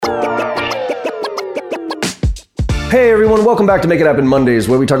Hey everyone, welcome back to Make It Happen Mondays,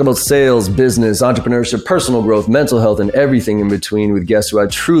 where we talk about sales, business, entrepreneurship, personal growth, mental health, and everything in between with guests who I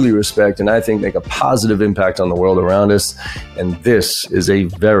truly respect and I think make a positive impact on the world around us. And this is a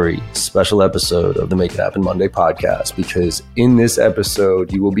very special episode of the Make It Happen Monday podcast, because in this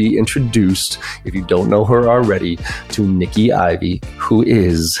episode, you will be introduced, if you don't know her already, to Nikki Ivey, who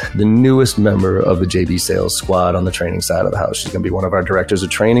is the newest member of the JB Sales Squad on the training side of the house. She's going to be one of our directors of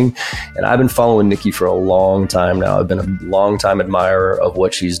training. And I've been following Nikki for a long time now. I've been a long time admirer of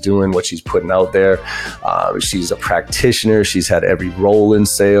what she's doing, what she's putting out there. She's a practitioner. She's had every role in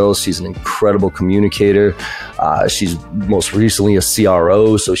sales. She's an incredible communicator. She's most recently a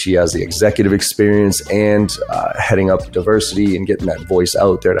CRO, so she has the executive experience and heading up diversity and getting that voice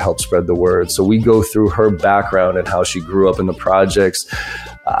out there to help spread the word. So we go through her background and how she grew up in the projects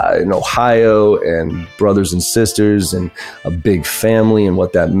in Ohio, and brothers and sisters and a big family and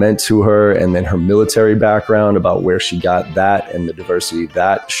what that meant to her, and then her military background about where she got that and the diversity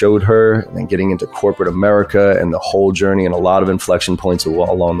that showed her, and then getting into corporate America and the whole journey and a lot of inflection points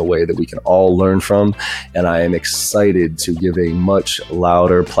along the way that we can all learn from. And I am excited to give a much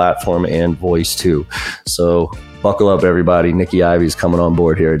louder platform and voice too. So buckle up, everybody. Nikki Ivey's coming on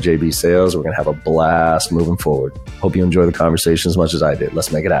board here at JB Sales. We're going to have a blast moving forward. Hope you enjoy the conversation as much as I did.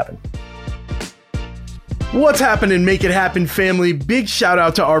 Let's make it happen. What's happening, Make It Happen family? Big shout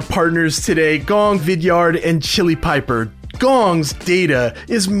out to our partners today, Gong, Vidyard, and Chili Piper. Gong's data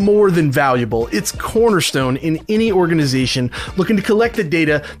is more than valuable. It's cornerstone in any organization looking to collect the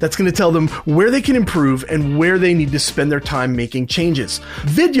data that's going to tell them where they can improve and where they need to spend their time making changes.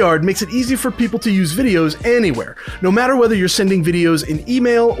 Vidyard makes it easy for people to use videos anywhere. No matter whether you're sending videos in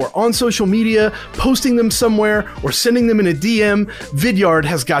email or on social media, posting them somewhere, or sending them in a DM, Vidyard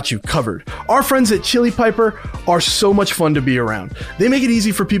has got you covered. Our friends at Chili Piper are so much fun to be around. They make it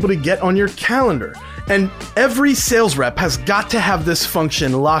easy for people to get on your calendar. And every sales rep has got to have this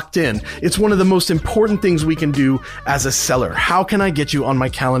function locked in. It's one of the most important things we can do as a seller. How can I get you on my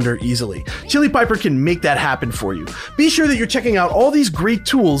calendar easily? Chili Piper can make that happen for you. Be sure that you're checking out all these great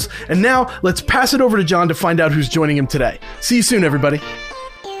tools. And now let's pass it over to John to find out who's joining him today. See you soon, everybody.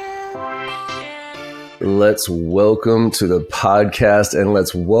 Let's welcome to the podcast and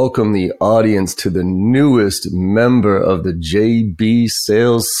let's welcome the audience to the newest member of the JB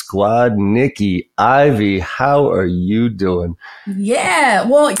Sales Squad, Nikki Ivey. How are you doing? Yeah,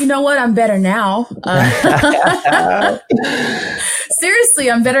 well, you know what? I'm better now.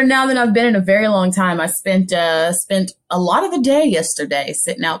 Seriously, I'm better now than I've been in a very long time. I spent a lot of the day yesterday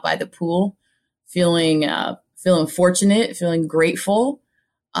sitting out by the pool, feeling fortunate, feeling grateful,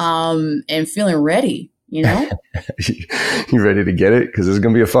 and feeling ready. You know, you ready to get it? Because it's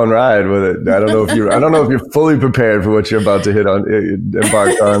gonna be a fun ride with it. I don't know if you're fully prepared for what you're about to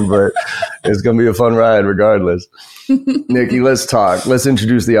embark on, but it's gonna be a fun ride regardless. Nikki, let's talk. Let's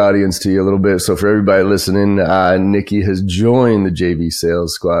introduce the audience to you a little bit. So for everybody listening, Nikki has joined the JB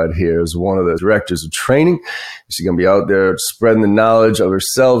Sales Squad here as one of the directors of training. She's going to be out there spreading the knowledge of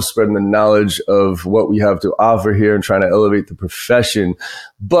herself, spreading the knowledge of what we have to offer here and trying to elevate the profession.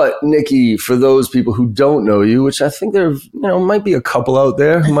 But Nikki, for those people who don't know you, which I think there might be a couple out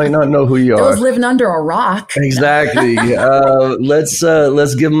there who might not know who you are. Those living under a rock. Exactly.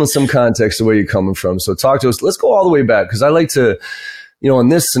 Let's give them some context to where you're coming from. So talk to us. Let's go all the way back, because I like to, in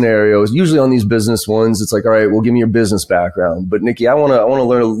this scenario, usually on these business ones, it's like, all right, well, give me your business background. But Nikki, I want to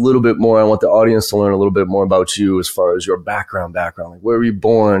learn a little bit more. I want the audience to learn a little bit more about you as far as your background. Like, where were you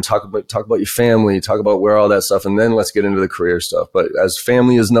born? Talk about your family. Talk about where all that stuff, and then let's get into the career stuff. But as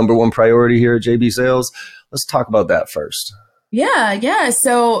family is number one priority here at JB Sales, let's talk about that first. Yeah.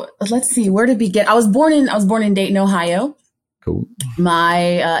 So let's see, where to begin. I was born in Dayton, Ohio. Cool. In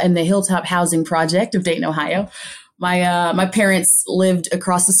the Hilltop Housing Project of Dayton, Ohio. My parents lived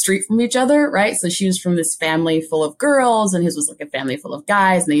across the street from each other, right? So she was from this family full of girls, and his was like a family full of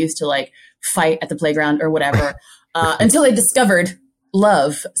guys, and they used to like fight at the playground or whatever until they discovered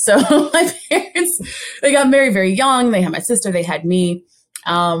love. So my parents, they got married very young. They had my sister, they had me,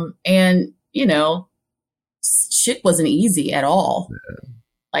 and shit wasn't easy at all,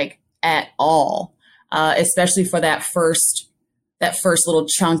 like at all, especially for that first little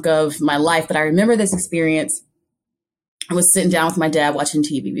chunk of my life. But I remember this experience. I was sitting down with my dad watching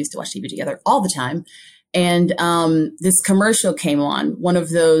TV. We used to watch TV together all the time. And this commercial came on, one of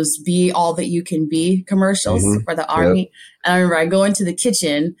those Be All That You Can Be commercials for the Army. Yep. And I remember I go into the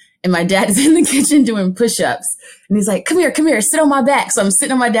kitchen and my dad is in the kitchen doing push-ups. And he's like, come here, sit on my back. So I'm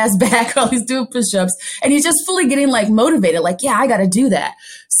sitting on my dad's back while he's doing push-ups. And he's just fully getting like motivated, like, yeah, I got to do that.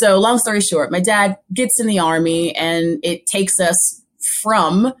 So long story short, my dad gets in the Army and it takes us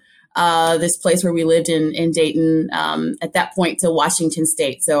from this place where we lived in Dayton, at that point to Washington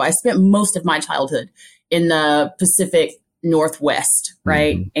State. So I spent most of my childhood in the Pacific Northwest,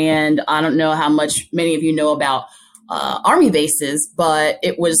 right? Mm-hmm. And I don't know how much many of you know about Army bases, but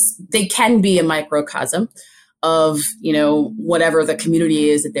they can be a microcosm of, whatever the community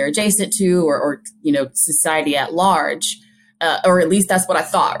is that they're adjacent to or society at large, or at least that's what I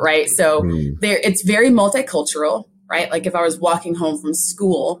thought, right? So it's very multicultural, right? Like if I was walking home from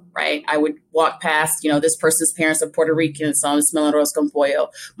school, right, I would walk past, this person's parents are Puerto Rican, so I'm smelling arroz con pollo.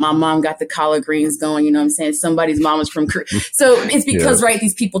 My mom got the collard greens going, you know what I'm saying? Somebody's mom is from Korea. So it's because, right,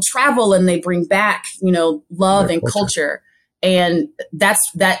 these people travel and they bring back, love and culture. And that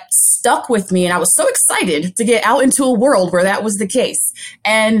stuck with me. And I was so excited to get out into a world where that was the case.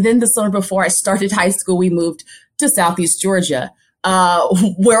 And then the summer before I started high school, we moved to Southeast Georgia,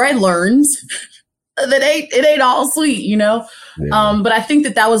 where I learned that it ain't all sweet, Yeah. But I think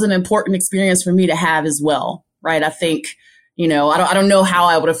that was an important experience for me to have as well, right? I think, I don't know how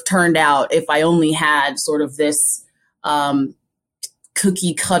I would have turned out if I only had sort of this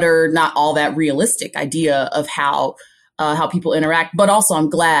cookie cutter, not all that realistic idea of how people interact. But also, I'm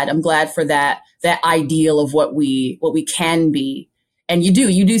glad for that ideal of what we can be. And you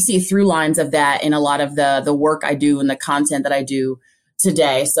do see through lines of that in a lot of the work I do and the content that I do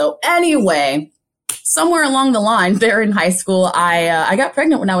today. So anyway, somewhere along the line there in high school, I got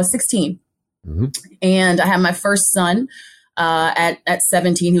pregnant when I was 16. Mm-hmm. And I had my first son at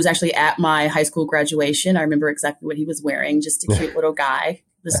 17. He was actually at my high school graduation. I remember exactly what he was wearing, just a cute little guy,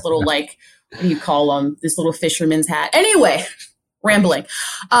 this little, what do you call him? This little fisherman's hat. Anyway, rambling.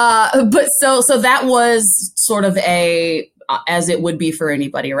 But so that was sort of as it would be for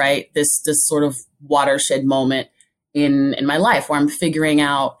anybody, right? This sort of watershed moment in my life where I'm figuring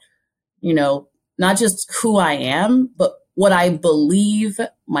out, not just who I am, but what I believe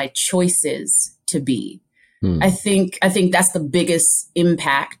my choices to be. I think that's the biggest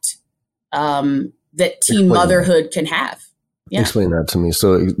impact that teen motherhood can have. Yeah. Explain that to me.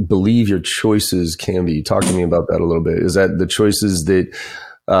 So believe your choices can be. Talk to me about that a little bit. Is that the choices that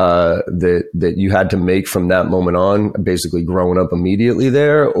you had to make from that moment on, basically growing up immediately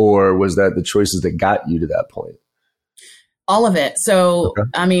there, or was that the choices that got you to that point? All of it. So, okay.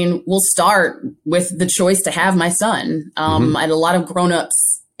 I mean, we'll start with the choice to have my son. I had a lot of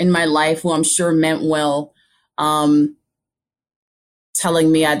grownups in my life who I'm sure meant well, telling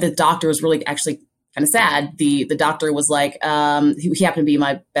me the doctor was really actually kind of sad. The doctor was like, he happened to be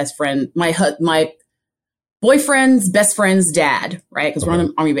my best friend, my boyfriend's best friend's dad, right? Because we're on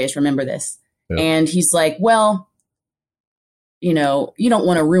an Army base, remember this. Yeah. And he's like, well, you don't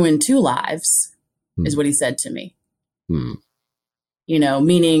want to ruin two lives, is what he said to me.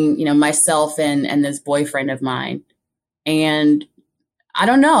 Meaning, myself and this boyfriend of mine. And I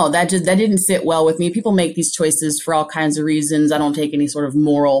don't know, that didn't sit well with me. People make these choices for all kinds of reasons. I don't take any sort of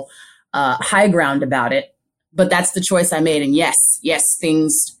moral high ground about it, but that's the choice I made. And yes,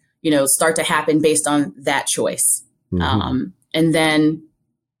 things, start to happen based on that choice. And then,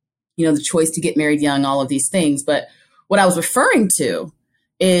 the choice to get married young, all of these things. But what I was referring to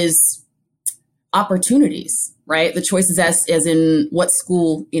is opportunities, right? The choices as in what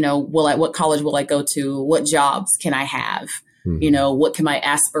school, what college will I go to? What jobs can I have? What can my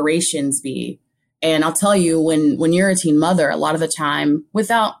aspirations be? And I'll tell you, when you're a teen mother, a lot of the time,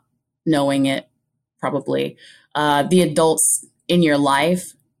 without knowing it, probably, the adults in your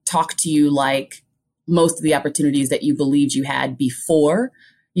life talk to you like most of the opportunities that you believed you had before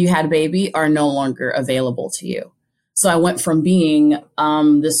you had a baby are no longer available to you. So I went from being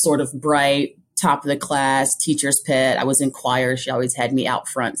this sort of bright, top of the class, teacher's pet. I was in choir. She always had me out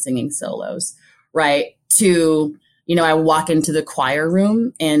front singing solos, right? To, I walk into the choir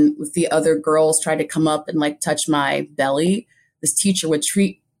room and if the other girls tried to come up and touch my belly, this teacher would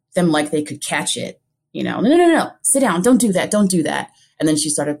treat them like they could catch it. No, sit down. Don't do that. And then she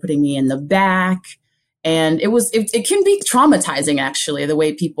started putting me in the back. And it can be traumatizing, actually, the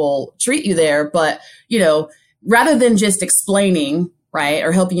way people treat you there. But, rather than just explaining, right,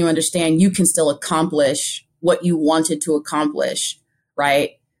 or helping you understand, you can still accomplish what you wanted to accomplish,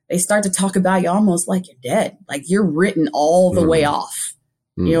 right? They start to talk about you almost like you're dead, like you're written all the way off.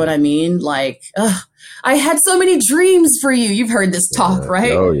 You know what I mean? Like, I had so many dreams for you. You've heard this talk,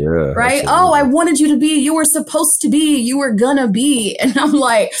 right? Oh, yeah. Right? Absolutely. Oh, I wanted you to be, you were supposed to be, you were gonna be. And I'm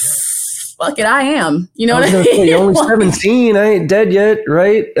like, fuck it, I am. You know what I mean? Say, you're only 17. I ain't dead yet,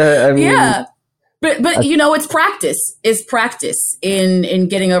 right? Yeah. But it's practice. It's practice in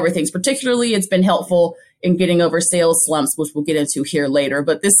getting over things. Particularly, it's been helpful in getting over sales slumps, which we'll get into here later.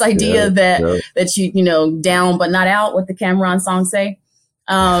 But this idea that you down but not out, what the Cameron song say,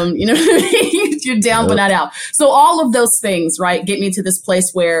 You know what I mean? You're down, but not out. So all of those things, right, get me to this place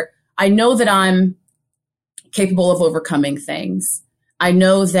where I know that I'm capable of overcoming things. I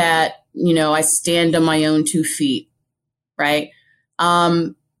know that, you know, I stand on my own 2 feet, right?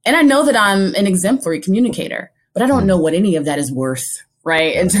 And I know that I'm an exemplary communicator, but I don't know what any of that is worth,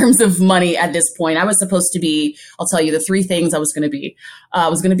 right? In terms of money at this point. I was supposed to be, I'll tell you the 3 things I was going to be. I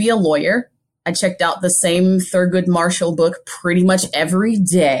was going to be a lawyer. I checked out the same Thurgood Marshall book pretty much every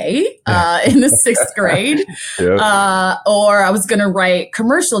day in the 6th grade. Or I was going to write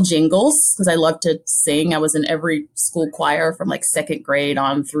commercial jingles because I love to sing. I was in every school choir from like 2nd grade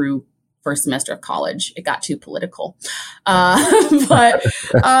on through first semester of college. It got too political. And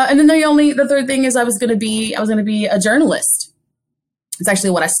then the third thing is I was going to be a journalist. It's actually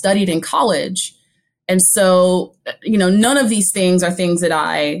what I studied in college. And so, you know, none of these things are things that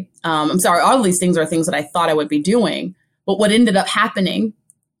all of these things are things that I thought I would be doing. But what ended up happening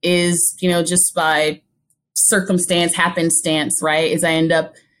is, you know, just by happenstance, right, is I end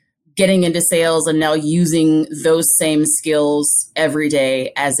up getting into sales and now using those same skills every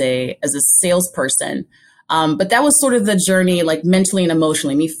day as a salesperson. But that was sort of the journey, like mentally and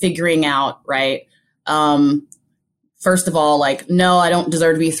emotionally, me figuring out, right, first of all, like, no, I don't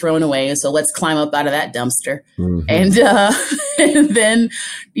deserve to be thrown away. So let's climb up out of that dumpster. Mm-hmm. And then,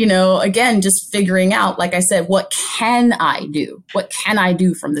 you know, again, just figuring out, like I said, what can I do? What can I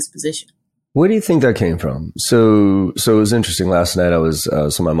do from this position? Where do you think that came from? So it was interesting. Last night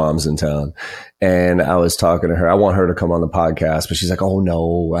so my mom's in town and I was talking to her. I want her to come on the podcast, but she's like, oh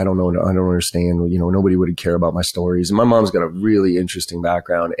no, I don't know. I don't understand. You know, nobody would care about my stories. And my mom's got a really interesting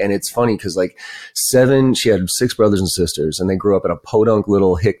background. And it's funny because like she had 6 brothers and sisters and they grew up in a podunk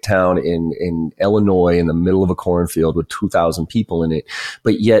little hick town in Illinois in the middle of a cornfield with 2,000 people in it.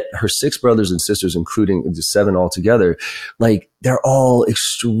 But yet her 6 brothers and sisters, including the 7 altogether, like they're all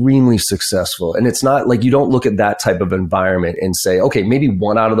extremely successful. And it's not like you don't look at that type of environment and say, okay, maybe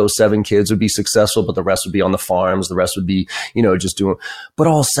 1 out of those 7 kids would be successful, but the rest would be on the farms. The rest would be, you know, just doing, but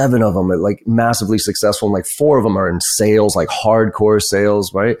all 7 of them are like massively successful. And like 4 of them are in sales, like hardcore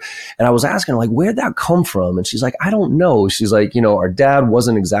sales. Right. And I was asking her like, where'd that come from? And she's like, I don't know. She's like, you know, our dad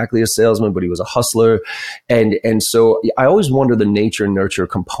wasn't exactly a salesman, but he was a hustler. And so I always wonder the nature and nurture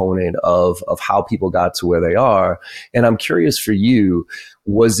component of how people got to where they are. And I'm curious for you,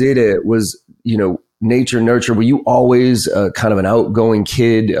 was you know, nature, nurture? Were you always kind of an outgoing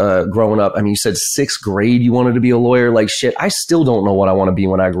kid growing up? I mean, you said 6th grade you wanted to be a lawyer. Like shit, I still don't know what I want to be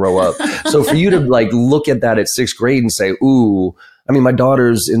when I grow up. So for you to like look at that at 6th grade and say, ooh, I mean, my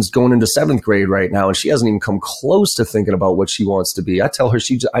daughter's going into 7th grade right now and she hasn't even come close to thinking about what she wants to be. I tell her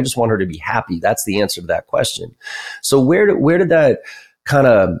I just want her to be happy. That's the answer to that question. So where did that kind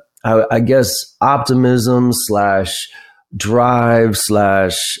of, I guess, optimism / drive /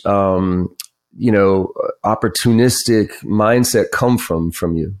 you know, opportunistic mindset come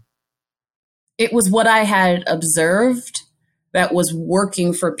from you? It was what I had observed that was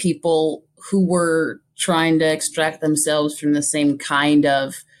working for people who were trying to extract themselves from the same kind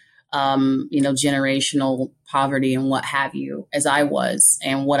of, you know, generational poverty and what have you as I was.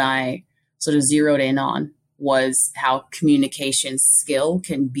 And what I sort of zeroed in on was how communication skill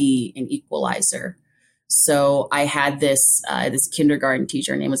can be an equalizer. So I had this kindergarten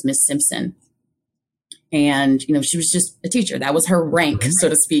teacher. Her name was Miss Simpson. And, you know, she was just a teacher. That was her rank, so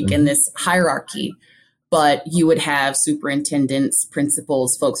to speak, in this hierarchy. But you would have superintendents,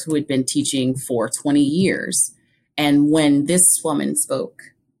 principals, folks who had been teaching for 20 years. And when this woman spoke,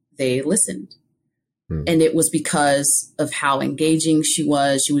 they listened. And it was because of how engaging she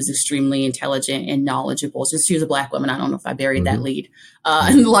was. She was extremely intelligent and knowledgeable. She was a Black woman. I don't know if I buried that lead.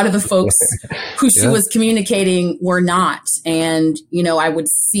 And a lot of the folks who she was communicating were not. And, you know, I would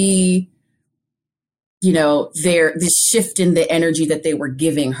see, you know, this shift in the energy that they were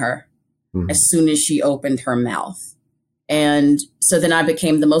giving her as soon as she opened her mouth. And so then I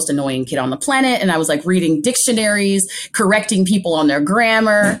became the most annoying kid on the planet. And I was like reading dictionaries, correcting people on their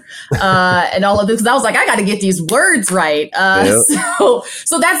grammar, and all of this. Cause I was like, I got to get these words right. So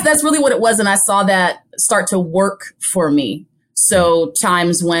that's really what it was. And I saw that start to work for me. So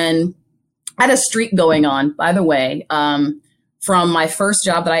times when I had a streak going on, by the way, from my first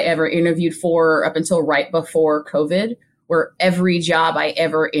job that I ever interviewed for up until right before COVID, where every job I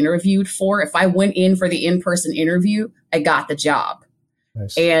ever interviewed for, if I went in for the in-person interview, I got the job.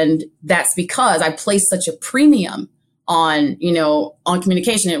 Nice. And that's because I placed such a premium on, you know, on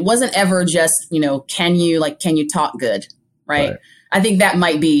communication. It wasn't ever just, you know, can you talk good? Right. I think that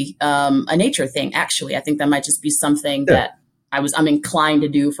might be a nature thing. Actually, I think that might just be something that I'm inclined to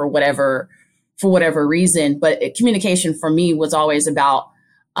do for whatever reason. But communication for me was always about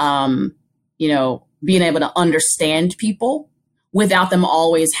you know, being able to understand people without them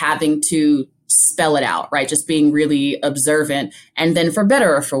always having to spell it out, right? Just being really observant. And then for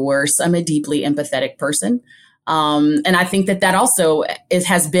better or for worse, I'm a deeply empathetic person. And I think that also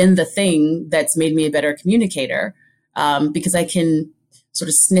has been the thing that's made me a better communicator, because I can sort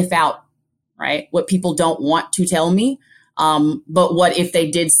of sniff out, right, what people don't want to tell me. But what if they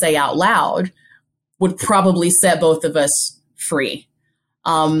did say out loud would probably set both of us free.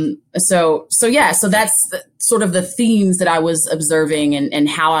 So that's sort of the themes that I was observing and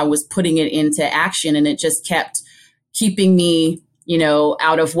how I was putting it into action. And it just kept keeping me, you know,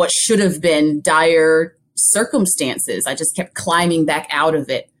 out of what should have been dire circumstances. I just kept climbing back out of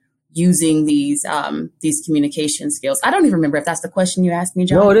it using these communication skills. I don't even remember if that's the question you asked me,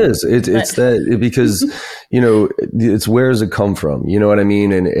 John. No, it is. It's that, because, you know, it's where does it come from? You know what I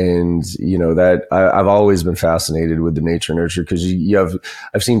mean? And you know, that I've always been fascinated with the nature nurture, because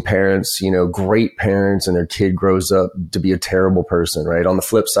I've seen parents, you know, great parents, and their kid grows up to be a terrible person, right? On the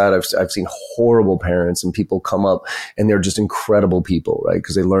flip side, I've seen horrible parents, and people come up and they're just incredible people, right?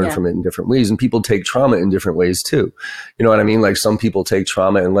 Because they learn from it in different ways, and people take trauma in different ways too. You know what I mean? Like, some people take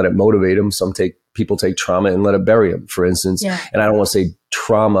trauma and let it motivate them. Some people take trauma and let it bury them, for instance. Yeah. And I don't want to say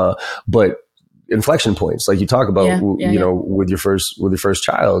trauma, but inflection points, like you talk about, you know, with your first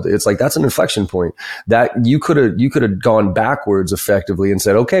child. It's like, that's an inflection point that you could have gone backwards effectively and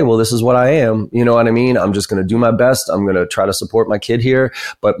said, okay, well, this is what I am. You know what I mean? I'm just going to do my best. I'm going to try to support my kid here,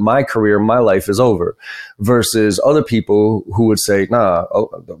 but my career, my life is over. Versus other people who would say, nah,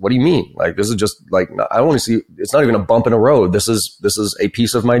 what do you mean? Like, this is just like, I only see, it's not even a bump in a road. This is a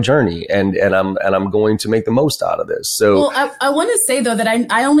piece of my journey, and I'm going to make the most out of this. So, well, I want to say though that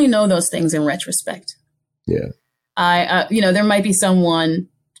I only know those things in retrospect. Yeah. You know, there might be someone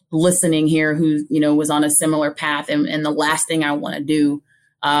listening here who, you know, was on a similar path, and the last thing I want to do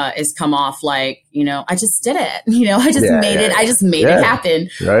is come off like, you know, I just did it. You know, I just made it. I just made it happen.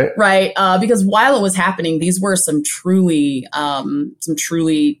 Right. Because while it was happening, these were some truly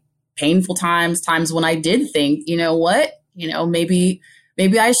painful times when I did think, you know what, you know, maybe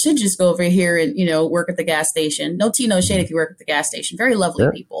I should just go over here and, you know, work at the gas station. No tea, no shade if you work at the gas station. Very lovely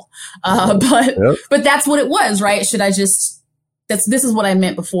people. But that's what it was, right? Should I just, this is what I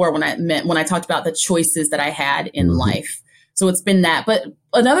meant before when I talked about the choices that I had in life. So it's been that. But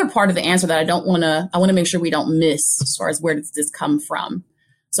another part of the answer that I want to make sure we don't miss as far as where does this come from.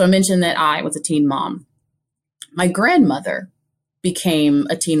 So I mentioned that I was a teen mom. My grandmother became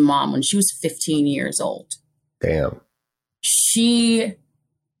a teen mom when she was 15 years old. Damn. She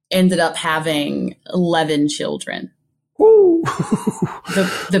ended up having 11 children. Woo.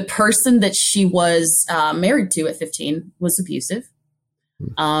 The person that she was married to at 15 was abusive.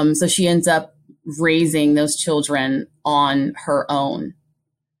 So she ends up raising those children on her own.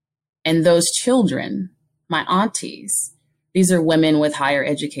 And those children, my aunties, these are women with higher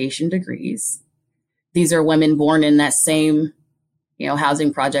education degrees. These are women born in that same, you know,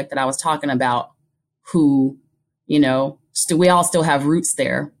 housing project that I was talking about, who, you know, we all still have roots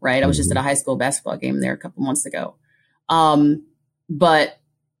there, right? I was just at a high school basketball game there a couple months ago. But,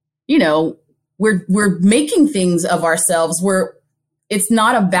 you know, we're making things of ourselves where it's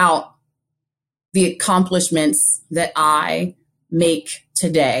not about the accomplishments that I make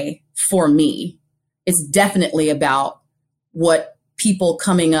today for me. It's definitely about what people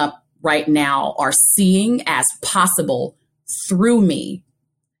coming up right now are seeing as possible through me.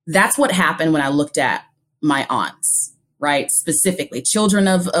 That's what happened when I looked at my aunts, right? Specifically, children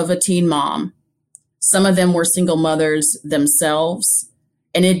of a teen mom. Some of them were single mothers themselves,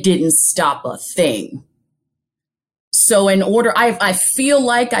 and it didn't stop a thing. So I feel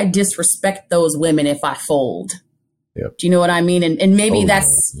like I disrespect those women if I fold. Yep. Do you know what I mean? And maybe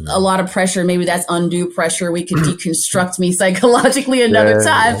that's a lot of pressure. Maybe that's undue pressure. We could deconstruct me psychologically another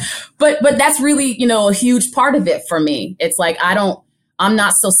time. But that's really, you know, a huge part of it for me. It's like, I'm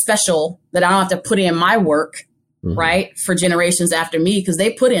not so special that I don't have to put in my work, right, for generations after me, because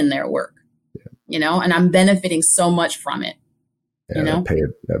they put in their work, you know, and I'm benefiting so much from it. You know,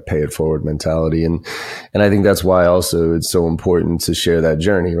 that pay it forward mentality. And I think that's why also it's so important to share that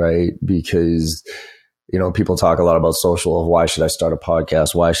journey, right? Because, you know, people talk a lot about social, of why should I start a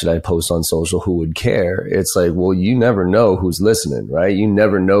podcast? Why should I post on social? Who would care? It's like, well, you never know who's listening, right? You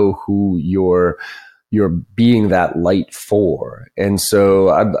never know who you're being that light for. And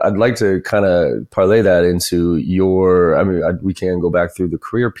so I'd like to kind of parlay that into we can go back through the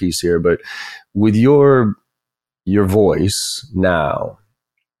career piece here, but with your voice now,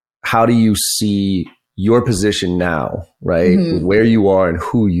 how do you see your position now, right? Where you are and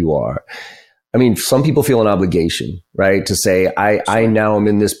who you are. I mean, some people feel an obligation, right? To say, I now am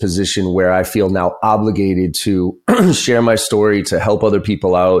in this position where I feel now obligated to share my story, to help other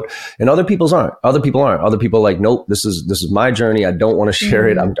people out. And other people aren't. Other people are like, nope, this is my journey. I don't want to share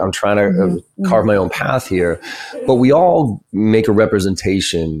it. I'm trying to carve my own path here. But we all make a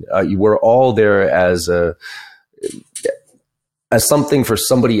representation. We're all there as something for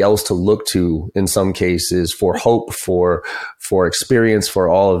somebody else to look to, in some cases, for hope, for experience, for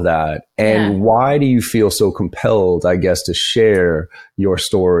all of that. And why do you feel so compelled, I guess, to share your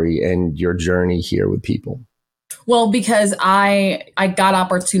story and your journey here with people? Well, because I got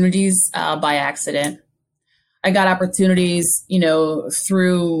opportunities by accident. I got opportunities,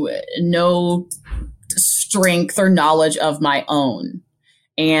 through no strength or knowledge of my own.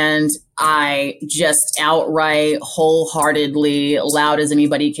 And I just outright, wholeheartedly, loud as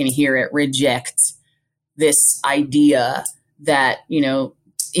anybody can hear it, reject this idea that,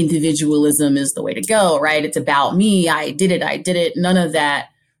 individualism is the way to go, right? It's about me. I did it. None of that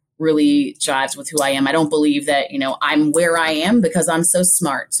really jives with who I am. I don't believe that, I'm where I am because I'm so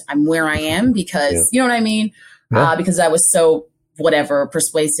smart. I'm where I am because, you know what I mean? Yeah. Because I was so whatever,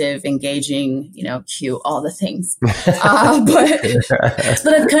 persuasive, engaging, cute, all the things. But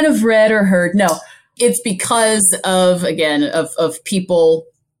I've kind of read or heard. No, it's because of, again, of people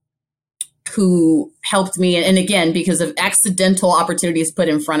who helped me. And again, because of accidental opportunities put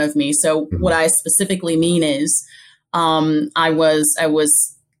in front of me. So what I specifically mean is I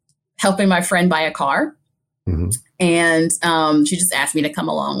was helping my friend buy a car. And she just asked me to come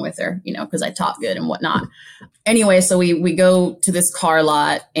along with her, because I taught good and whatnot. Anyway, so we go to this car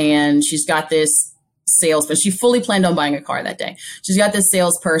lot and she's got this salesperson. She fully planned on buying a car that day. She's got this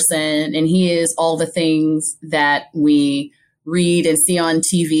salesperson and he is all the things that we read and see on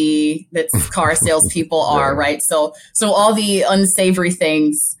TV that car salespeople are, right? So all the unsavory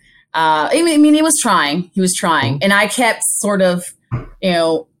things. I mean, he was trying. And I kept sort of,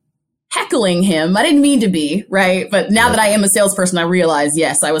 heckling him. I didn't mean to be, right? But now that I am a salesperson, I realize,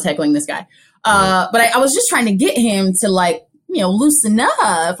 yes, I was heckling this guy. But I was just trying to get him to loosen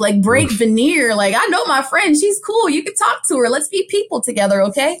up, break veneer. I know my friend, she's cool. You can talk to her. Let's be people together.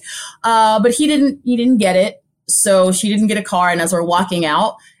 Okay. But he didn't get it. So she didn't get a car. And as we're walking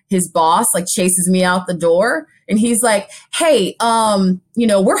out, his boss chases me out the door and he's like, hey,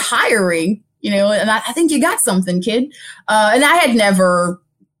 we're hiring, and I think you got something, kid. And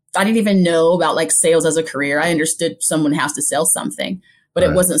I didn't even know about sales as a career. I understood someone has to sell something, but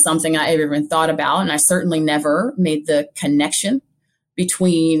it wasn't something I ever even thought about. And I certainly never made the connection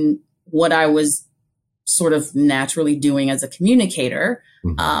between what I was sort of naturally doing as a communicator,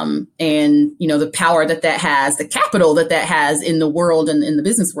 and, the power that has, the capital that has in the world and in the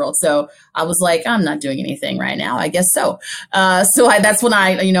business world. So I was like, I'm not doing anything right now. I guess so. That's when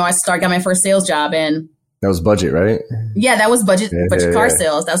I got my first sales job. And that was Budget, right? Yeah, that was Budget car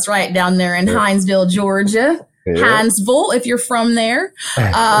sales. That's right. Down there in Hinesville, Georgia. Yeah. Hinesville, if you're from there.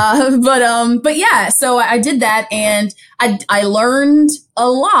 But yeah, so I did that and I learned a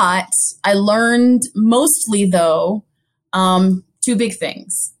lot. I learned mostly though, two big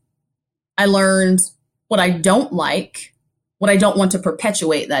things. I learned what I don't like, what I don't want to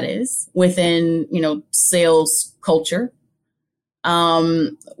perpetuate, that is, within, sales culture,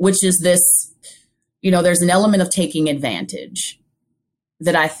 which is this, there's an element of taking advantage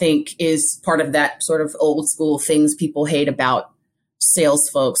that I think is part of that sort of old school things people hate about sales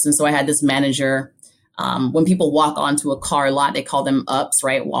folks. And so I had this manager, when people walk onto a car lot, they call them ups,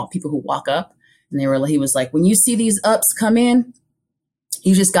 right? People who walk up. And he was like, when you see these ups come in,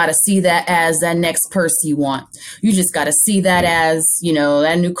 you just got to see that as that next purse you want. You just got to see that as,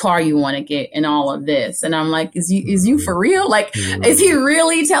 that new car you want to get and all of this. And I'm like, is you for real? Is he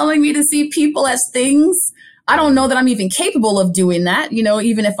really telling me to see people as things? I don't know that I'm even capable of doing that,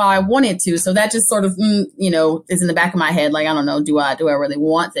 even if I wanted to. So that just sort of, is in the back of my head. I don't know, do I really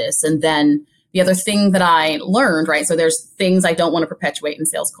want this? And then the other thing that I learned, right? So there's things I don't want to perpetuate in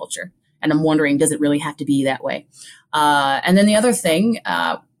sales culture. And I'm wondering, does it really have to be that way? And then the other thing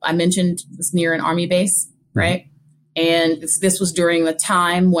I mentioned was near an Army base, right? And this was during the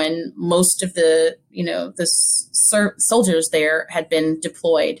time when most of the, soldiers there had been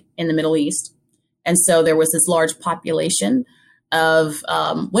deployed in the Middle East. And so there was this large population of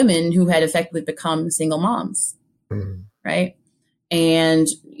women who had effectively become single moms, right? And,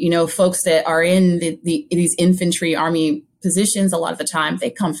 folks that are in these infantry Army positions, a lot of the time, they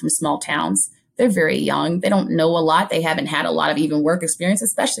come from small towns. They're very young. They don't know a lot. They haven't had a lot of even work experience,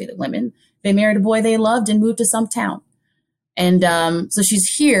 especially the women. They married a boy they loved and moved to some town. And so she's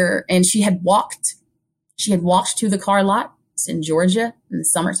here and she had walked to the car lot. It's in Georgia in the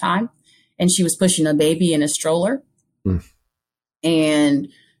summertime. and she was pushing a baby in a stroller. And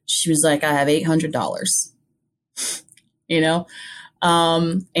she was like, I have $800,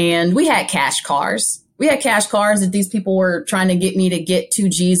 and we had cash cars. We had cash cars that these people were trying to get me to get 2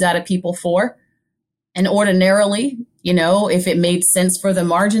 G's out of people for. And ordinarily, if it made sense for the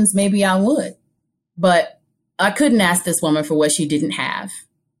margins, maybe I would. But I couldn't ask this woman for what she didn't have.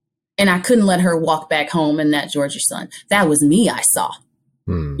 And I couldn't let her walk back home in that Georgia sun. That was me I saw.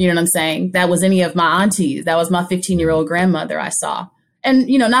 You know what I'm saying? That was any of my aunties. That was my 15-year-old grandmother I saw. And,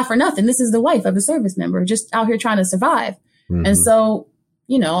 not for nothing. This is the wife of a service member just out here trying to survive. And so,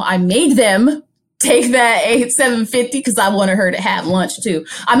 I made them take that $750 because I wanted her to have lunch too.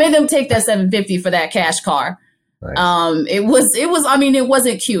 I made them take that $750 for that cash car. Nice. It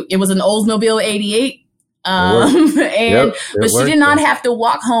wasn't cute. It was an Oldsmobile 88. But she did not have to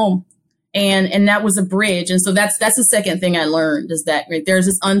walk home. And that was a bridge. And so that's the second thing I learned is that there's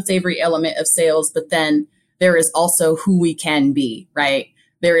this unsavory element of sales, but then there is also who we can be, right?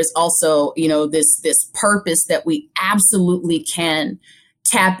 There is also, this purpose that we absolutely can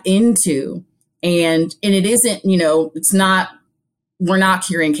tap into. And it isn't, we're not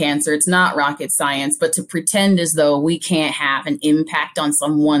curing cancer. It's not rocket science, but to pretend as though we can't have an impact on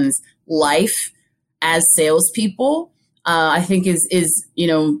someone's life as salespeople, I think is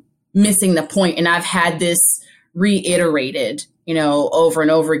missing the point. And I've had this reiterated, over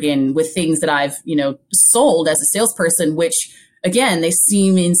and over again with things that I've, sold as a salesperson, which again, they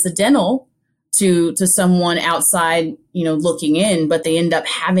seem incidental to someone outside, looking in, but they end up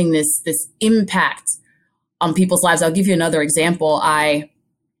having this impact on people's lives. I'll give you another example. I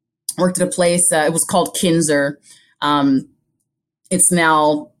worked at a place, it was called Kinzer. It's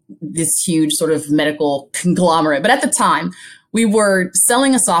now this huge sort of medical conglomerate. But at the time, we were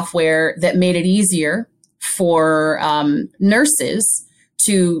selling a software that made it easier for nurses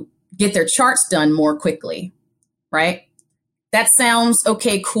to get their charts done more quickly, right? That sounds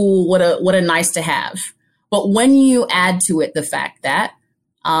okay, cool. What a nice to have. But when you add to it the fact that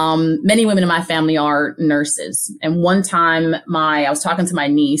many women in my family are nurses, and one time I was talking to my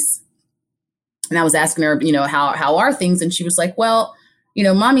niece, and I was asking her, how are things, and she was like, well,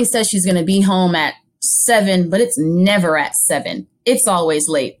 mommy says she's going to be home at 7, but it's never at 7. It's always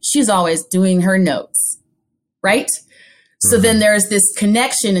late. She's always doing her notes, right? So then there's this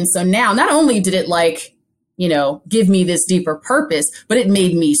connection, and so now not only did it give me this deeper purpose, but it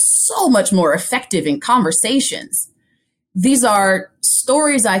made me so much more effective in conversations. These are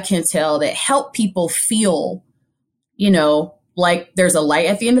stories I can tell that help people feel, like there's a light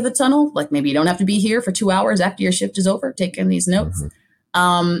at the end of the tunnel. Like maybe you don't have to be here for 2 hours after your shift is over, taking these notes.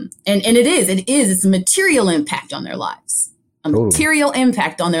 And it's a material impact on their lives, material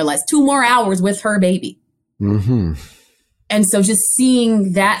impact on their lives, 2 more hours with her baby. And so just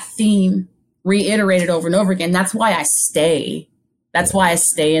seeing that theme reiterated over and over again, that's why I stay. That's why I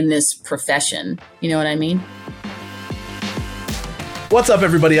stay in this profession. You know what I mean? What's up,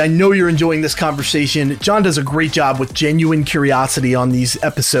 everybody? I know you're enjoying this conversation. John does a great job with genuine curiosity on these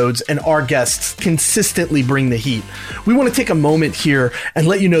episodes, and our guests consistently bring the heat. We want to take a moment here and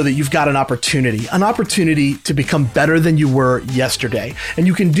let you know that you've got an opportunity to become better than you were yesterday. And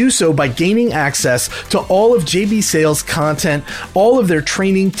you can do so by gaining access to all of JB Sales content. All of their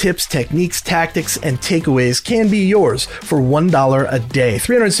training, tips, techniques, tactics, and takeaways can be yours for $1 a day.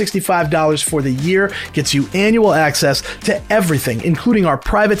 $365 for the year gets you annual access to everything, including our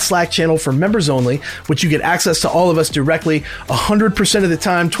private Slack channel for members only, which you get access to all of us directly 100% of the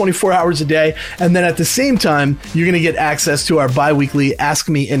time, 24 hours a day. And then at the same time, you're going to get access to our bi-weekly Ask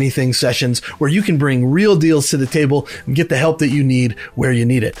Me Anything sessions, where you can bring real deals to the table and get the help that you need where you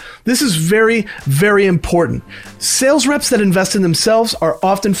need it. This is very, very important. Sales reps that invest in themselves are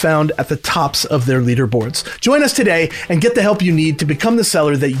often found at the tops of their leaderboards. Join us today and get the help you need to become the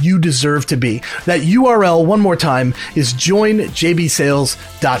seller that you deserve to be. That URL, one more time, is joinjbsales.com.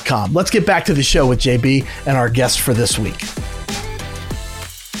 Let's get back to the show with JB and our guest for this week.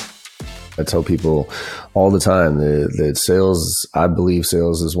 I tell people all the time that sales, I believe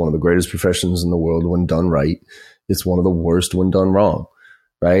sales is one of the greatest professions in the world when done right. It's one of the worst when done wrong,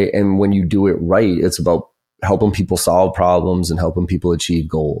 right? And when you do it right, it's about helping people solve problems and helping people achieve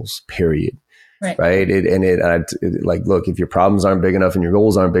goals, period. Right. Look, if your problems aren't big enough and your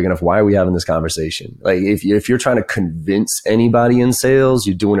goals aren't big enough, why are we having this conversation? Like if you're trying to convince anybody in sales,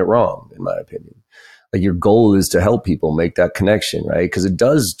 you're doing it wrong, in my opinion. Like your goal is to help people make that connection, right? Because it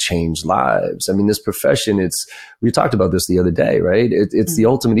does change lives. I mean, this profession, we talked about this the other day, right? It's the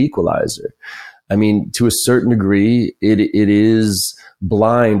ultimate equalizer. I mean, to a certain degree, it is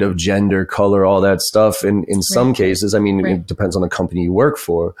blind of gender, color, all that stuff. And in some cases, I mean, it depends on the company you work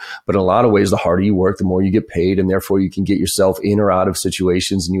for, but in a lot of ways, the harder you work, the more you get paid, and therefore you can get yourself in or out of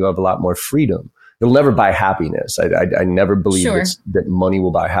situations, and you have a lot more freedom. It'll never buy happiness. I never believe that money will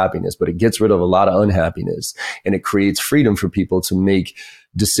buy happiness, but it gets rid of a lot of unhappiness, and it creates freedom for people to make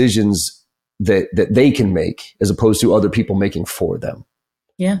decisions that they can make as opposed to other people making for them.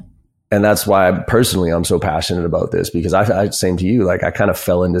 Yeah. And that's why I'm so passionate about this, because I same to you, like I kind of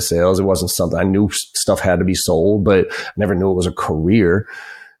fell into sales. It wasn't something I knew stuff had to be sold, but I never knew it was a career.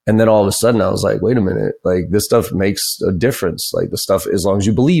 And then all of a sudden I was like, wait a minute, like this stuff makes a difference. Like the stuff, as long as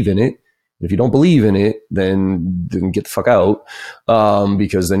you believe in it. If you don't believe in it, then get the fuck out,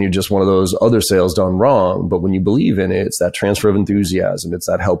 because then you're just one of those other sales done wrong. But when you believe in it, it's that transfer of enthusiasm. It's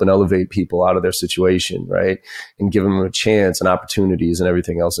that help and elevate people out of their situation, right? And give them a chance and opportunities and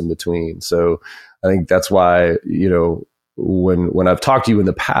everything else in between. So I think that's why, you know, when I've talked to you in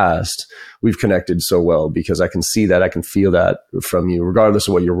the past, we've connected so well, because I can see that, I can feel that from you, regardless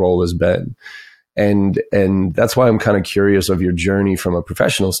of what your role has been. And that's why I'm kind of curious of your journey from a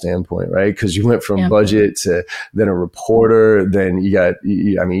professional standpoint, right? Because you went from budget to then a reporter, then you got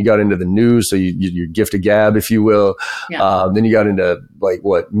into the news, so you're gift of gab, if you will. Then you got into like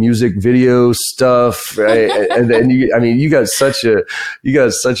music video stuff, right? and then you got such an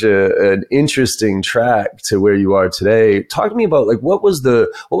interesting track to where you are today. Talk to me about like what was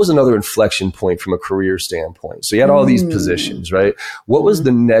another inflection point from a career standpoint? So you had all these positions, right? What was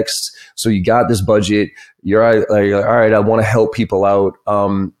the next? So you got this budget, you're like, all right, I want to help people out.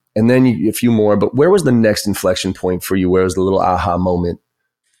 And then a few more, but where was the next inflection point for you? Where was the little aha moment?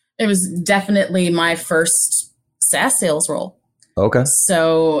 It was definitely my first SaaS sales role. Okay.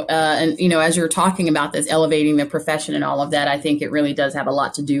 So, and you know, as you're talking about this, elevating the profession and all of that, I think it really does have a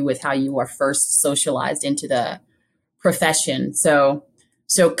lot to do with how you are first socialized into the profession. So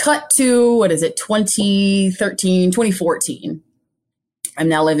cut to, 2014. I'm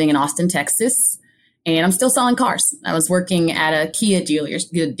now living in Austin, Texas, and I'm still selling cars. I was working at a Kia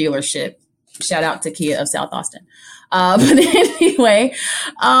dealership. Shout out to Kia of South Austin. But anyway,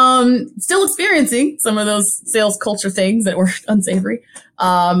 still experiencing some of those sales culture things that were unsavory.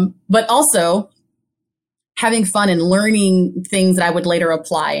 But also having fun and learning things that I would later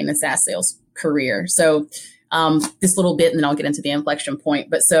apply in a SaaS sales career. So this little bit, and then I'll get into the inflection point.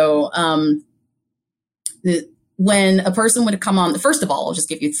 But so when a person would come on, first of all, I'll just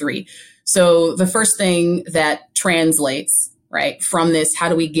give you three. So the first thing that translates, right, from this, how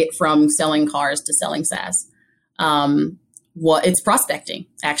do we get from selling cars to selling SaaS? It's prospecting,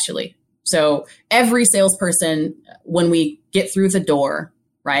 actually. So every salesperson, when we get through the door,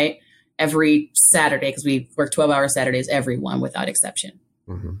 right, every Saturday, because we work 12-hour Saturdays, everyone without exception.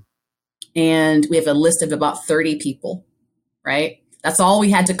 Mm-hmm. And we have a list of about 30 people, right? That's all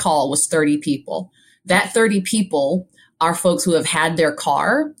we had to call was 30 people. That 30 people are folks who have had their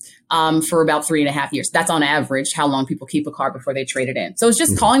car for about 3.5 years. That's on average how long people keep a car before they trade it in. So it's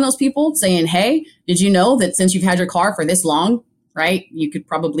just calling those people saying, hey, did you know that since you've had your car for this long, right, you could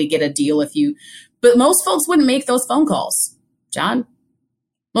probably get a deal but most folks wouldn't make those phone calls, John.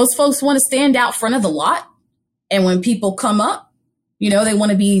 Most folks want to stand out front of the lot. And when people come up, you know, they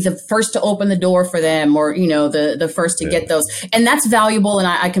want to be the first to open the door for them, or, you know, the first to get those. And that's valuable. And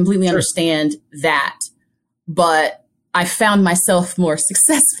I completely understand that. But I found myself more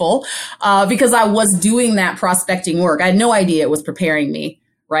successful because I was doing that prospecting work. I had no idea it was preparing me,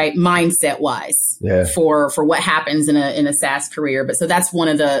 right, mindset wise, for what happens in a SaaS career. But so that's one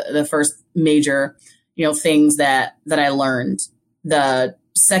of the first major, you know, things that I learned. The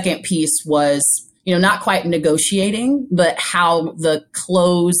second piece was, you know, not quite negotiating, but how the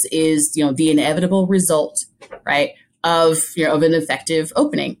close is, you know, the inevitable result, right, of an effective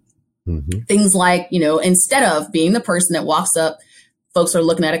opening. Mm-hmm. Things like, you know, instead of being the person that walks up, folks are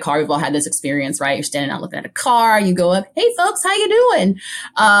looking at a car. We've all had this experience, right? You're standing out looking at a car. You go up, hey, folks, how you doing?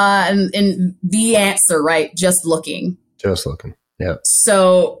 And the answer, right, just looking. Just looking, yeah.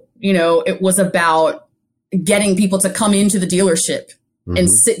 So, you know, it was about getting people to come into the dealership and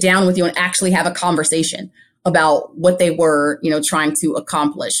sit down with you and actually have a conversation about what they were, you know, trying to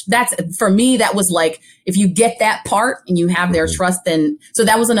accomplish. That's, for me, that was like, if you get that part and you have their trust, then, so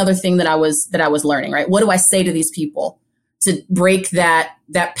that was another thing that I was learning, right? What do I say to these people to break that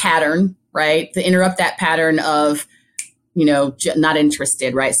pattern, right? To interrupt that pattern of, you know, not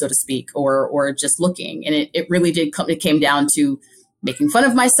interested, right? So to speak, or just looking. And it really did come, it came down to making fun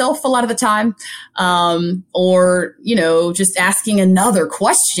of myself a lot of the time, or, you know, just asking another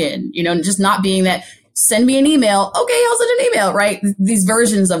question, you know, just not being that, send me an email. Okay, I'll send an email, right? These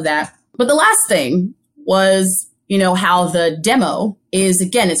versions of that. But the last thing was, how the demo is,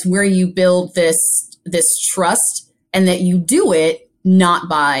 again, it's where you build this trust, and that you do it not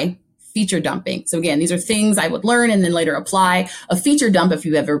by feature dumping. So again, these are things I would learn and then later apply. A feature dump, if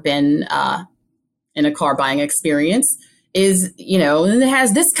you've ever been in a car buying experience, is, and it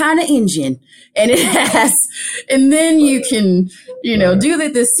has this kind of engine, and and then you can, do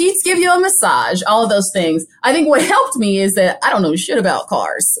that. The seats give you a massage, all of those things. I think what helped me is that I don't know shit about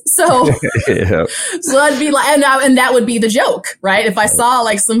cars. So, so I'd be like, and that would be the joke, right? If I saw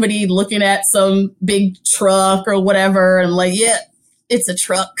like somebody looking at some big truck or whatever, and I'm like, yeah, it's a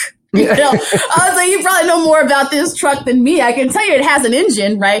truck. I was like, you probably know more about this truck than me. I can tell you it has an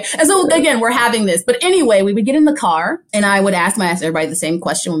engine, right? And so again, we're having this. But anyway, we would get in the car, and I would ask everybody the same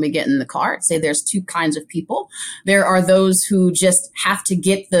question when we get in the car. I'd say there's two kinds of people. There are those who just have to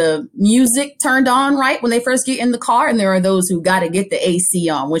get the music turned on right when they first get in the car, and there are those who got to get the AC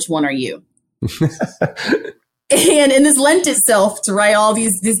on. Which one are you? And this lent itself to all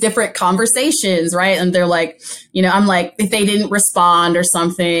these different conversations, right? And they're like, I'm like, if they didn't respond or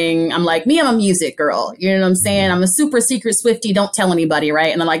something, I'm like, I'm a music girl. You know what I'm saying? I'm a super secret Swiftie. Don't tell anybody,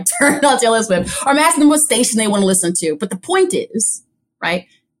 right? And I'm like, turn on Taylor Swift. Or I'm asking them what station they want to listen to. But the point is, right?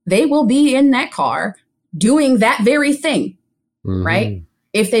 They will be in that car doing that very thing, right?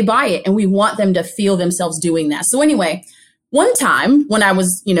 If they buy it, and we want them to feel themselves doing that. So anyway, one time when I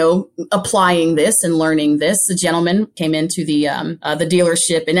was, applying this and learning this, a gentleman came into the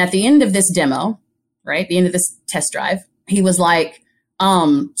dealership, and at the end of this demo, right, the end of this test drive, he was like,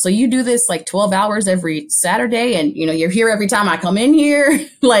 so you do this like 12 hours every Saturday, and you're here every time I come in here.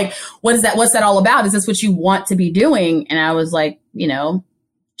 Like, what's that all about? Is this what you want to be doing? And I was like,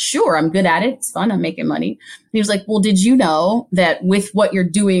 sure, I'm good at it. It's fun. I'm making money. And he was like, well, did you know that with what you're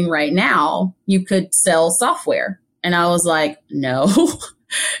doing right now, you could sell software? And I was like, no.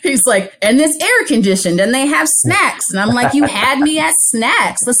 He's like, and it's air conditioned, and they have snacks. And I'm like, you had me at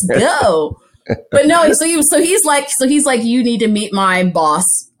snacks. Let's go. But no, so he's like, you need to meet my boss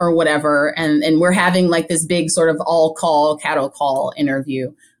or whatever. And we're having like this big sort of cattle call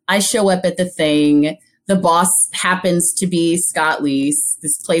interview. I show up at the thing. The boss happens to be Scott Leese.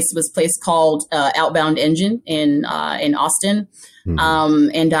 This place was a place called Outbound Engine in Austin.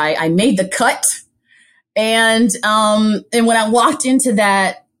 And I made the cut. And when I walked into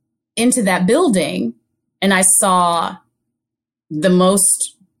that building, and I saw the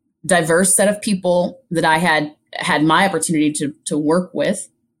most diverse set of people that I had my opportunity to work with,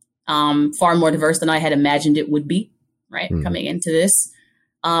 far more diverse than I had imagined it would be, right? Coming into this,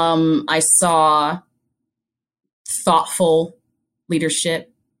 I saw thoughtful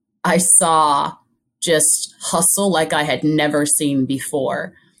leadership. I saw just hustle like I had never seen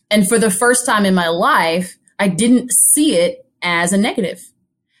before. And for the first time in my life, I didn't see it as a negative.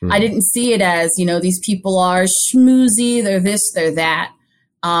 I didn't see it as, these people are schmoozy, they're this, they're that.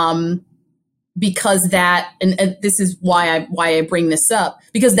 Because that, and this is why I bring this up,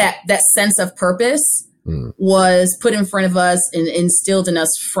 because that sense of purpose was put in front of us and instilled in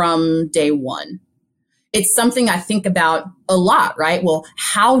us from day one. It's something I think about a lot, right? Well,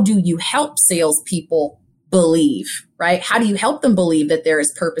 how do you help salespeople believe, right? How do you help them believe that there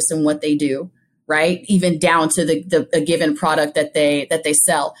is purpose in what they do, right? Even down to the given product that they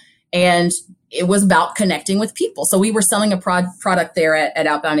sell. And it was about connecting with people. So we were selling a product there at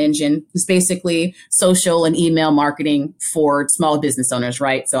Outbound Engine. It's basically social and email marketing for small business owners,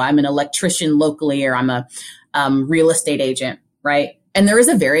 right? So I'm an electrician locally, or I'm a real estate agent, right? And there is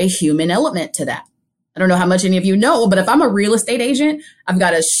a very human element to that. I don't know how much any of you know, but if I'm a real estate agent, I've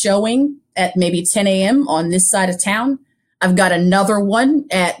got a showing at maybe 10 a.m. on this side of town. I've got another one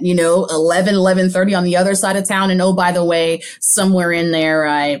at, 11:30 on the other side of town. And oh, by the way, somewhere in there,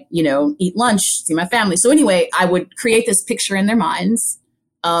 I, eat lunch, see my family. So anyway, I would create this picture in their minds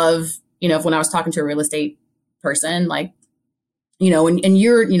of, when I was talking to a real estate person, like, and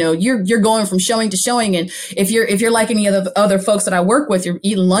you're going from showing to showing. And if you're like any other folks that I work with, you're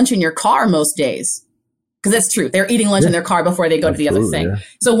eating lunch in your car most days. Because that's true. They're eating lunch in their car before they go to the other thing. Yeah.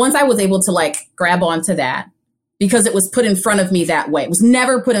 So once I was able to grab onto that, because it was put in front of me that way. It was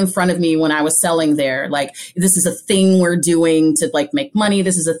never put in front of me when I was selling there. Like, this is a thing we're doing to make money.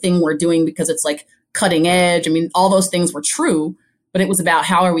 This is a thing we're doing because it's cutting edge. I mean, all those things were true, but it was about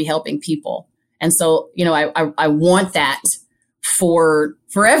how are we helping people? And so, I want that for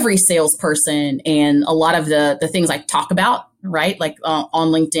every salesperson, and a lot of the things I talk about, right?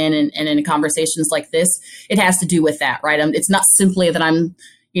 On LinkedIn and in conversations like this, it has to do with that, right? It's not simply that I'm,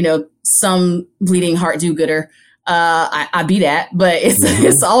 some bleeding heart do-gooder. I be that, but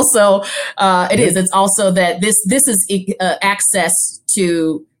it's also, it's also that this is access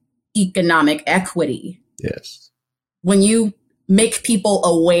to economic equity. Yes. when you make people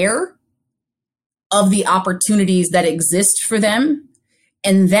aware of the opportunities that exist for them,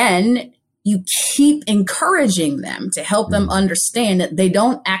 and then you keep encouraging them to help them understand that they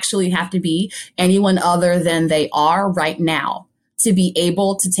don't actually have to be anyone other than they are right now to be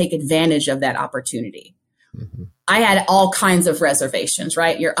able to take advantage of that opportunity. Mm-hmm. I had all kinds of reservations,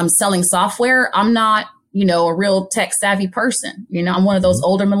 right? I'm selling software. I'm not, a real tech savvy person. I'm one of those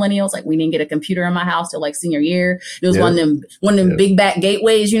older millennials. Like, we didn't get a computer in my house till like senior year. It was one of them big back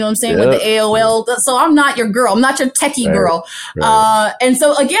gateways, you know what I'm saying? With the AOL. So I'm not your girl. I'm not your techie girl. Right. And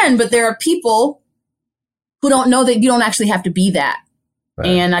so again, but there are people who don't know that you don't actually have to be that. Right.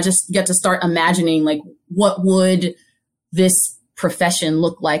 And I just get to start imagining, like, what would this profession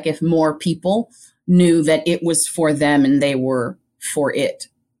look like if more people knew that it was for them and they were for it.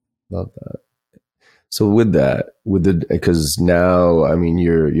 Love that. So because now, I mean,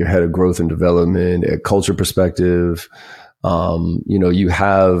 you're head of growth and development, a culture perspective, you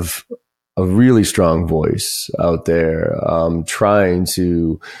have a really strong voice out there, trying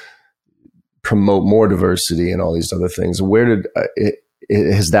to promote more diversity and all these other things.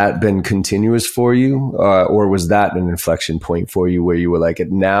 Has that been continuous for you, or was that an inflection point for you where you were like,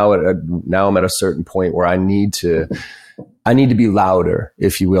 now I'm at a certain point where I need to be louder,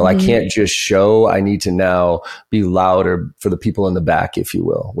 if you will. Mm-hmm. I can't just show. I need to now be louder for the people in the back, if you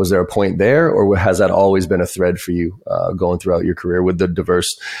will. Was there a point there, or has that always been a thread for you going throughout your career with the diverse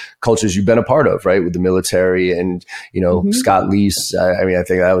cultures you've been a part of, right? With the military and, Scott Leese. I mean, I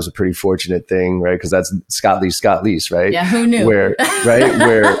think that was a pretty fortunate thing, right? Because that's Scott Leese, right? Yeah, who knew? Where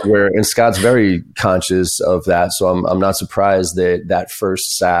and Scott's very conscious of that. So I'm not surprised that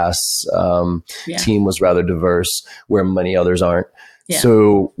first SaaS team was rather diverse, where many others aren't. Yeah.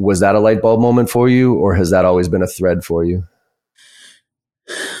 So was that a light bulb moment for you, or has that always been a thread for you?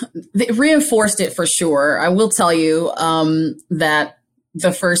 It reinforced it for sure. I will tell you that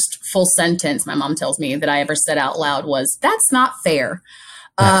the first full sentence my mom tells me that I ever said out loud was, "That's not fair."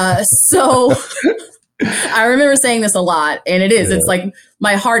 So I remember saying this a lot, and it is. Yeah. It's like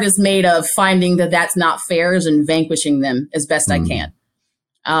my heart is made of finding that that's not fair and vanquishing them as best I can.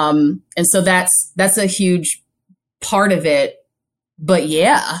 And so that's a huge part of it. But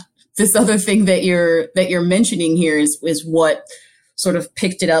yeah, this other thing that you're mentioning here is what sort of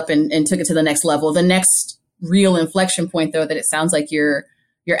picked it up and took it to the next level. The next real inflection point, though, that it sounds like you're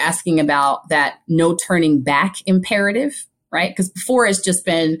asking about, that no turning back imperative, right? Because before it's just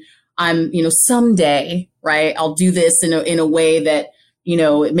been, I'm, someday, right, I'll do this in a way that,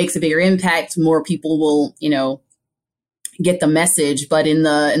 it makes a bigger impact. More people will, get the message. But in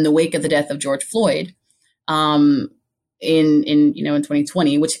the wake of the death of George Floyd, in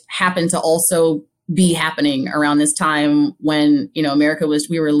 2020, which happened to also be happening around this time when, America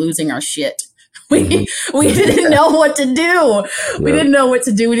we were losing our shit. We didn't know what to do. Yeah. We didn't know what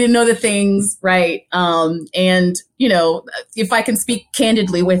to do. We didn't know the things, right? And, if I can speak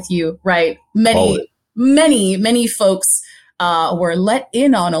candidly with you, right? Many folks were let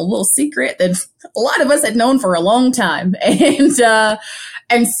in on a little secret that a lot of us had known for a long time. And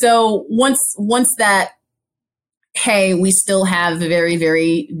so once that, hey, we still have very,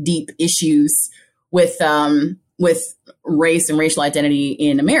 very deep issues with race and racial identity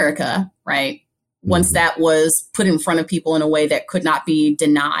in America, right? Mm-hmm. Once that was put in front of people in a way that could not be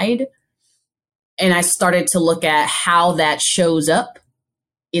denied, and I started to look at how that shows up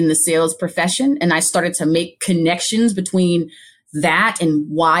in the sales profession, and I started to make connections between that and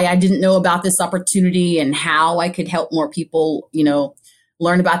why I didn't know about this opportunity and how I could help more people,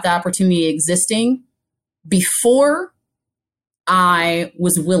 learn about the opportunity existing. Before I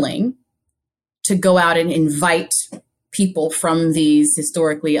was willing to go out and invite people from these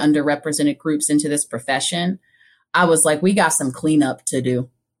historically underrepresented groups into this profession, I was like, we got some cleanup to do.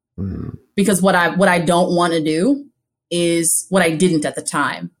 Mm-hmm. Because what I don't want to do is what I didn't at the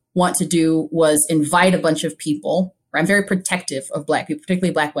time want to do was invite a bunch of people. Right? I'm very protective of Black people,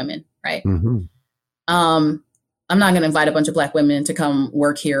 particularly Black women, right? Mm-hmm. I'm not going to invite a bunch of Black women to come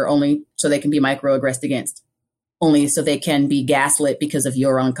work here only so they can be microaggressed against, only so they can be gaslit because of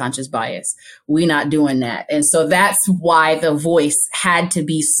your unconscious bias. We're not doing that. And so that's why the voice had to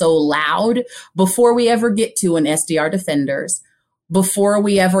be so loud before we ever get to an SDR Defenders, before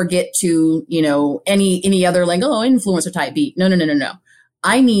we ever get to, any other influencer type beat. No.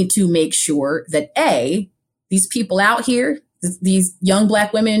 I need to make sure that these people out here, these young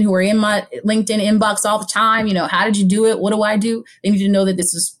Black women who are in my LinkedIn inbox all the time, how did you do it? What do I do? They need to know that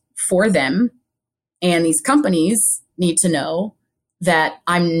this is for them. And these companies need to know that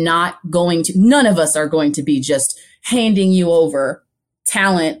none of us are going to be just handing you over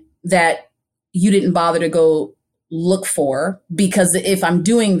talent that you didn't bother to go look for, because if I'm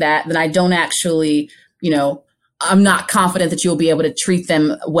doing that, then I don't actually, I'm not confident that you'll be able to treat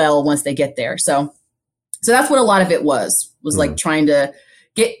them well once they get there. So that's what a lot of it was like trying to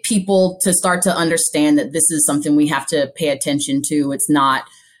get people to start to understand that this is something we have to pay attention to. It's not,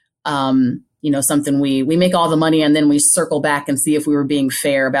 something we make all the money and then we circle back and see if we were being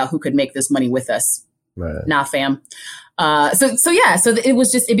fair about who could make this money with us. Right. Nah, fam. So it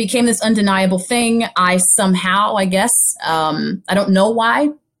was just, it became this undeniable thing. I somehow, I guess, I don't know why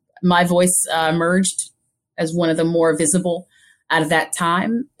my voice emerged as one of the more visible out of that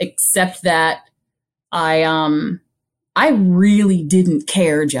time, except that I really didn't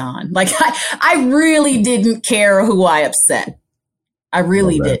care, John. Like I really didn't care who I upset. I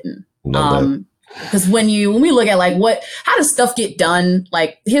really didn't. Because when we look at like how does stuff get done?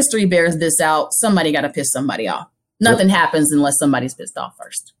 Like history bears this out. Somebody got to piss somebody off. Nothing happens unless somebody's pissed off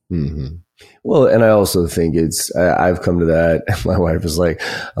first. Mm-hmm. Well, and I also think I've come to that. My wife is like,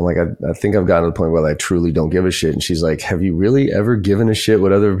 I think I've gotten to the point where I truly don't give a shit. And she's like, have you really ever given a shit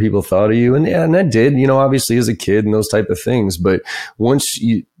what other people thought of you? And yeah, and I did, obviously as a kid and those type of things. But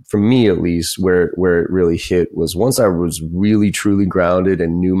for me at least, where it really hit was once I was really truly grounded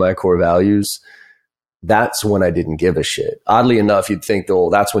and knew my core values, that's when I didn't give a shit. Oddly enough, you'd think, oh,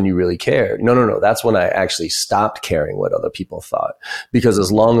 that's when you really cared. No. That's when I actually stopped caring what other people thought. Because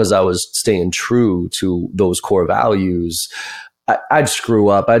as long as I was staying true to those core values, I'd screw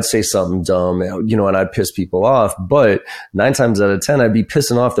up. I'd say something dumb, and I'd piss people off. But 9 times out of 10, I'd be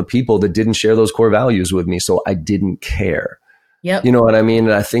pissing off the people that didn't share those core values with me. So I didn't care. Yep. You know what I mean?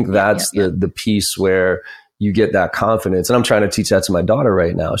 And I think that's the piece where you get that confidence. And I'm trying to teach that to my daughter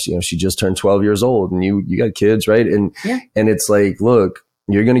right now. She just turned 12 years old, and you got kids, right? And it's like, look,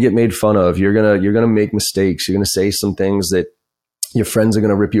 you're going to get made fun of. You're going to make mistakes. You're going to say some things that your friends are going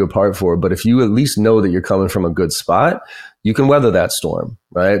to rip you apart for. But if you at least know that you're coming from a good spot, you can weather that storm,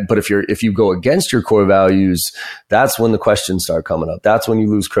 right? But if you go against your core values, that's when the questions start coming up. That's when you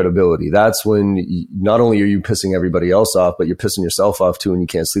lose credibility. That's when not only are you pissing everybody else off, but you're pissing yourself off too, and you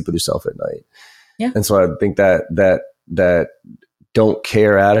can't sleep with yourself at night. Yeah. And so I think that don't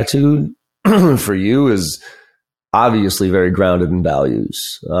care attitude for you is obviously very grounded in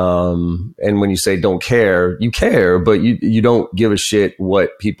values. And when you say don't care, you care, but you don't give a shit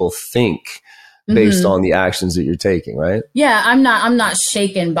what people think based on the actions that you're taking, right? Yeah, I'm not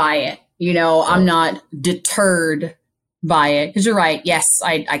shaken by it. I'm not deterred by it. Because you're right. Yes,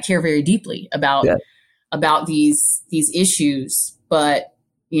 I care very deeply about these issues, but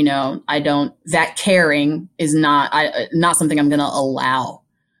that caring is not something I'm going to allow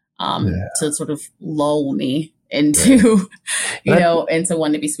to sort of lull me into, into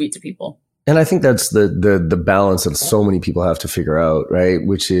wanting to be sweet to people. And I think that's the balance that so many people have to figure out, right?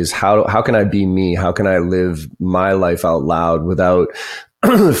 Which is how can I be me? How can I live my life out loud without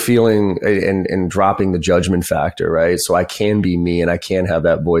feeling and dropping the judgment factor, right? So I can be me and I can have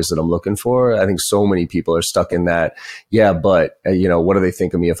that voice that I'm looking for. I think so many people are stuck in that. Yeah, but what do they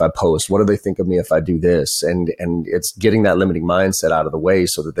think of me if I post? What do they think of me if I do this? And it's getting that limiting mindset out of the way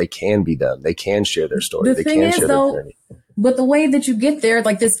so that they can be them. They can share their story. They can share their journey. But the way that you get there,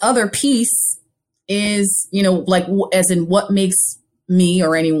 like this other piece is, like as in what makes me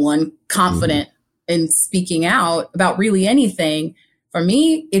or anyone confident in speaking out about really anything. For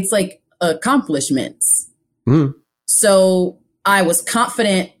me, it's like accomplishments. So I was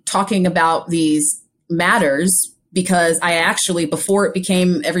confident talking about these matters because I actually, before it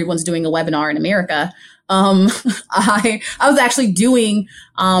became everyone's doing a webinar in America, I was actually doing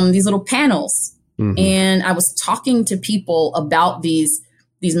these little panels. And I was talking to people about these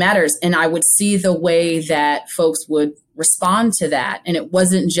matters, and I would see the way that folks would respond to that. And it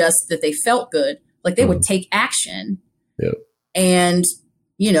wasn't just that they felt good, like they would take action. Yep. And,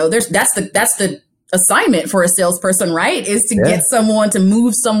 that's the assignment for a salesperson, right? Is to get someone, to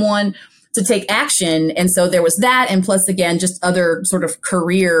move someone to take action. And so there was that. And plus, again, just other sort of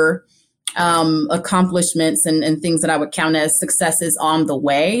career accomplishments and things that I would count as successes on the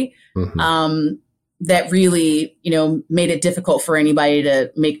way. That really, made it difficult for anybody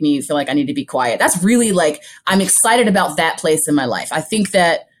to make me feel like I need to be quiet. That's really like, I'm excited about that place in my life. I think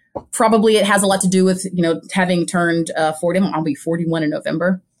that probably it has a lot to do with, having turned 40. I'll be 41 in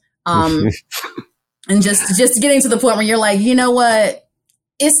November. And just getting to the point where you're like, you know what?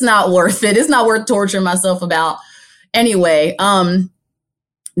 It's not worth it. It's not worth torturing myself about anyway.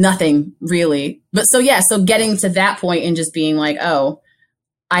 Nothing really. But so getting to that point and just being like, oh,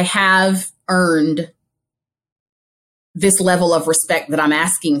 I have earned this level of respect that I'm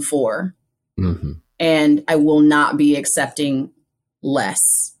asking for. And I will not be accepting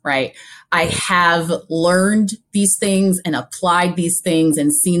less, right? I have learned these things and applied these things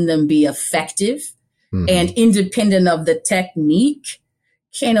and seen them be effective. And independent of the technique,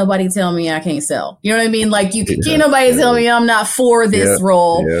 can't nobody tell me I can't sell. You know what I mean? Like can't nobody tell me I'm not for this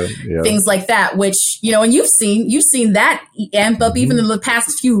role, things like that, which, and you've seen that amp up even in the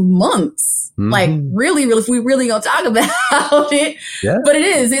past few months. Like really, if we really gonna talk about it, but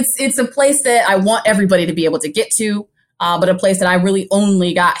it's a place that I want everybody to be able to get to, but a place that I really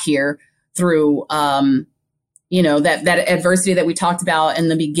only got here through, that adversity that we talked about in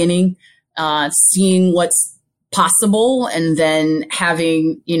the beginning, seeing what's possible and then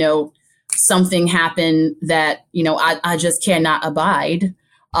having, something happen that, I just cannot abide,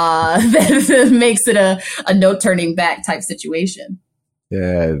 that makes it a no turning back type situation.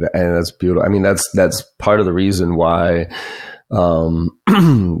 Yeah. And that's beautiful. I mean, that's part of the reason why,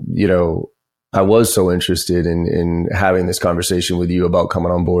 I was so interested in having this conversation with you about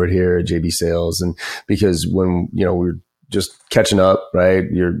coming on board here at JB Sales. And because when, we were just catching up, right,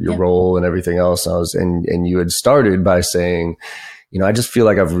 your role and everything else, and you had started by saying, I just feel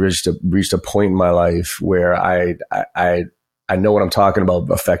like I've reached a point in my life where I know what I'm talking about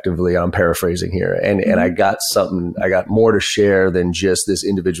effectively. I'm paraphrasing here. And I got more to share than just this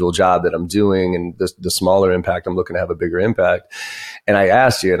individual job that I'm doing and the smaller impact. I'm looking to have a bigger impact. And I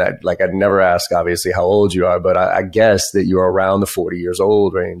asked you, and I'd never ask obviously how old you are, but I guess that you're around the 40 years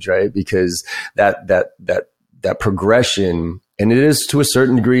old range, right? Because that progression, and it is to a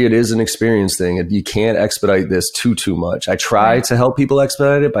certain degree, it is an experience thing. You can't expedite this too much. I try to help people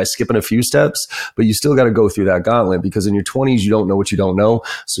expedite it by skipping a few steps, but you still got to go through that gauntlet, because in your 20s, you don't know what you don't know.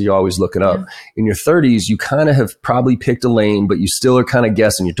 So you're always looking up. In your 30s, you kind of have probably picked a lane, but you still are kind of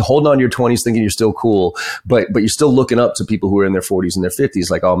guessing. You're holding on to your 20s thinking you're still cool, but you're still looking up to people who are in their 40s and their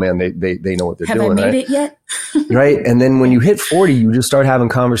 50s. Like, oh man, they know what they're doing. Have I made it yet? Right. And then when you hit 40, you just start having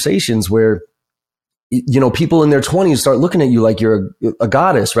conversations where, people in their 20s start looking at you like you're a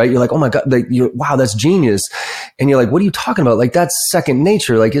goddess, right? You're like, oh my God, wow, that's genius. And you're like, what are you talking about? Like, that's second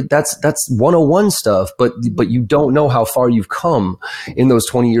nature. Like that's 101 stuff, but you don't know how far you've come in those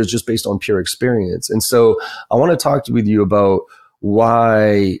 20 years just based on pure experience. And so I want to talk with you about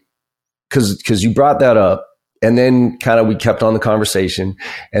why, cause you brought that up. And then kind of we kept on the conversation,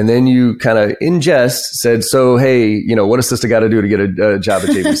 and then you kind of in jest said, so, hey, what does sister got to do to get a job at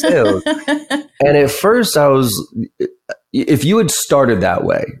JB Sales? And at first if you had started that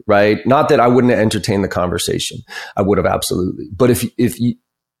way, right? Not that I wouldn't entertain the conversation. I would have absolutely. But if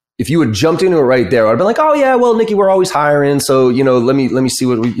you had jumped into it right there, I'd be like, oh yeah, well, Nikki, we're always hiring. So, let me see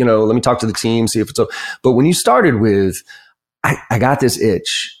what let me talk to the team, see if it's okay. But when you started with, I got this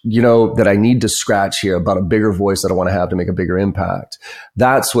itch, that I need to scratch here about a bigger voice that I want to have to make a bigger impact.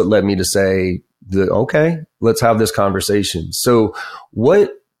 That's what led me to say, okay, let's have this conversation. So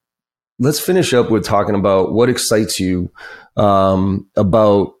let's finish up with talking about what excites you,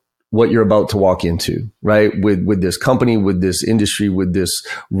 about what you're about to walk into, right? With this company, with this industry, with this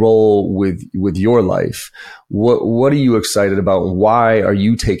role, with your life. What are you excited about? Why are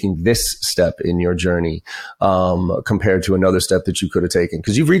you taking this step in your journey, compared to another step that you could have taken?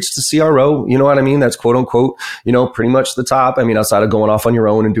 Because you've reached the CRO, you know what I mean? That's quote unquote, pretty much the top. I mean, outside of going off on your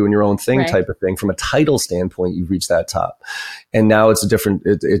own and doing your own thing type of thing, from a title standpoint, you've reached that top. And now it's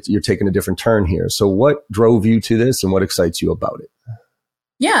you're taking a different turn here. So what drove you to this, and what excites you about it?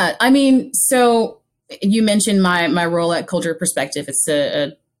 Yeah, I mean, so you mentioned my role at Culture Perspective. It's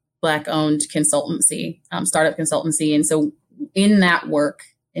a Black-owned consultancy, startup consultancy. And so in that work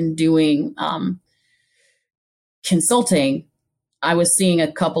and doing consulting, I was seeing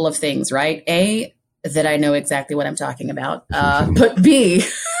a couple of things, right? A, that I know exactly what I'm talking about, but B,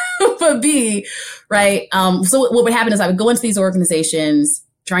 right? So what would happen is I would go into these organizations,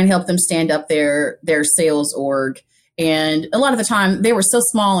 trying to help them stand up their sales org. And a lot of the time they were so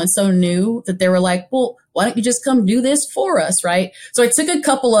small and so new that they were like, well, why don't you just come do this for us, right? So I took a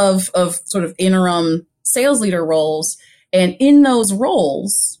couple of sort of interim sales leader roles. And in those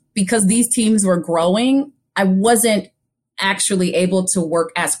roles, because these teams were growing, I wasn't actually able to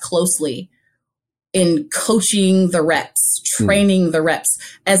work as closely in coaching the reps, training the reps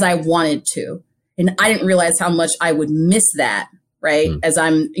as I wanted to. And I didn't realize how much I would miss that, right? As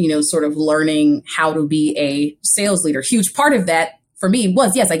I'm, sort of learning how to be a sales leader. Huge part of that for me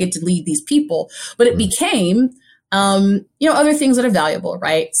was, yes, I get to lead these people, but it became, other things that are valuable,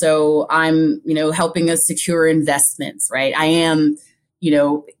 right? So I'm, helping us secure investments, right? I am,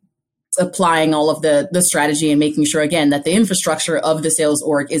 applying all of the strategy and making sure, again, that the infrastructure of the sales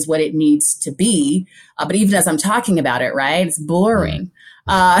org is what it needs to be. But even as I'm talking about it, right, it's boring.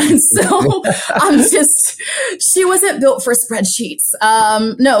 So she wasn't built for spreadsheets.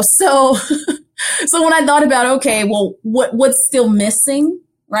 No. So when I thought about, okay, well, what's still missing,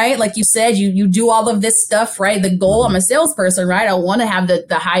 right? Like you said, you do all of this stuff, right? The goal, I'm a salesperson, right? I want to have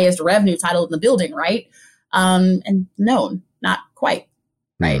the highest revenue title in the building, right? And no, not quite,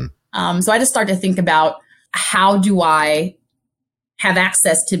 right? So I just started to think about, how do I have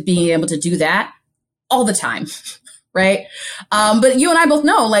access to being able to do that all the time? Right. But you and I both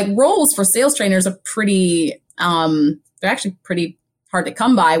know, like, roles for sales trainers are pretty, they're actually pretty hard to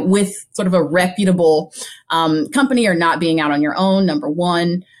come by with sort of a reputable company, or not being out on your own, number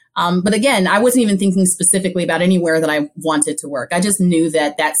one. But again, I wasn't even thinking specifically about anywhere that I wanted to work. I just knew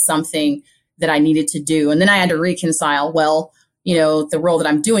that that's something that I needed to do. And then I had to reconcile, well, you know, the role that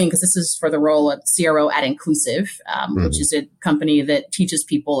I'm doing, because this is for the role of CRO at Inclusive, which is a company that teaches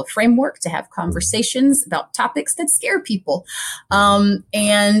people a framework to have conversations about topics that scare people. So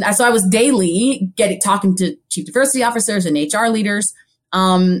I was daily talking to chief diversity officers and HR leaders.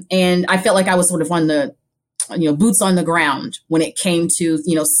 And I felt like I was sort of on the, boots on the ground when it came to,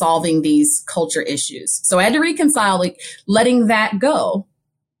 solving these culture issues. So I had to reconcile, like, letting that go,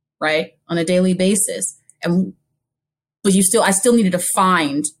 right, on a daily basis. But I still needed to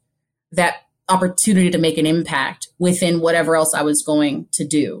find that opportunity to make an impact within whatever else I was going to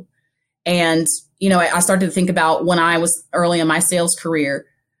do. And, I started to think about, when I was early in my sales career,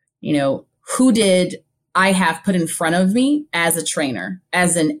 who did I have put in front of me as a trainer,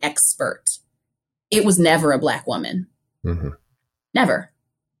 as an expert? It was never a Black woman. Mm-hmm. Never.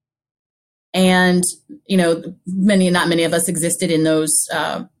 And, not many of us existed in those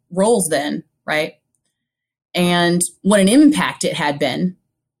roles then, right? And what an impact it had been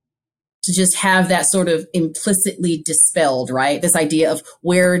to just have that sort of implicitly dispelled, right? This idea of,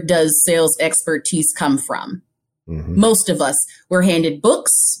 where does sales expertise come from? Mm-hmm. Most of us were handed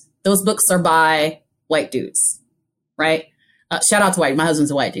books. Those books are by white dudes, right? Shout out to white. My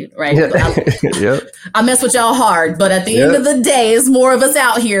husband's a white dude, right? Yep. I mess with y'all hard, but at the end of the day, it's more of us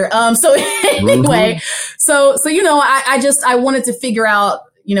out here. So anyway, so I wanted to figure out,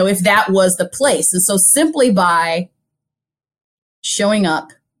 if that was the place. And so simply by showing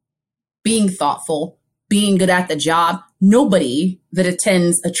up, being thoughtful, being good at the job, nobody that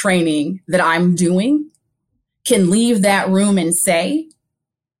attends a training that I'm doing can leave that room and say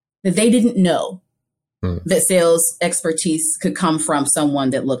that they didn't know that sales expertise could come from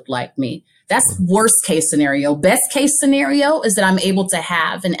someone that looked like me. That's worst case scenario. Best case scenario is that I'm able to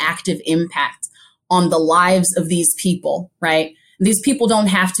have an active impact on the lives of these people, right? These people don't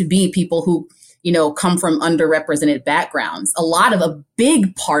have to be people who, come from underrepresented backgrounds. A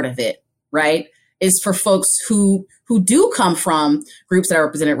big part of it, right, is for folks who do come from groups that are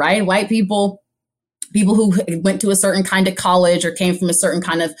represented, right? White people who went to a certain kind of college or came from a certain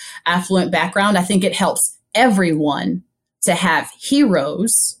kind of affluent background. I think it helps everyone to have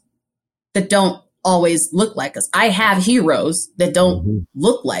heroes that don't always look like us. I have heroes that don't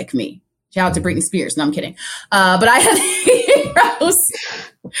look like me. Shout out to Britney Spears. No, I'm kidding. But I have heroes.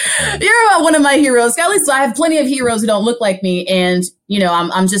 You're one of my heroes. At least I have plenty of heroes who don't look like me. And,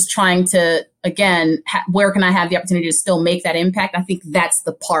 I'm just trying to, again, where can I have the opportunity to still make that impact? I think that's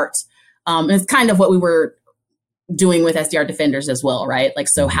the part. And it's kind of what we were doing with SDR Defenders as well, right? Like,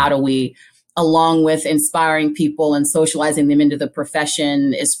 so how do we, along with inspiring people and socializing them into the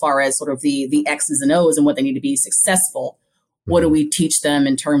profession, as far as sort of the X's and O's and what they need to be successful, what do we teach them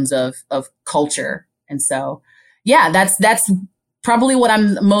in terms of culture? And so, that's probably what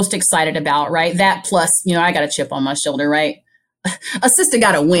I'm most excited about, right? That plus, I got a chip on my shoulder, right? A sister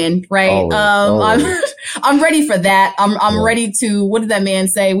got to win, right? Always. I'm ready for that. I'm ready to, what did that man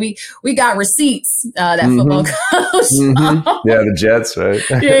say? We got receipts, that football coach. Yeah, the Jets, right?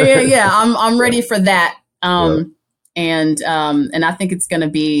 yeah. I'm ready for that. And I think it's going to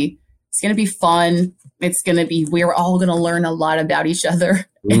be fun. It's going to be, we're all going to learn a lot about each other.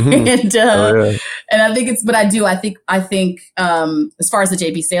 And I think I think as far as the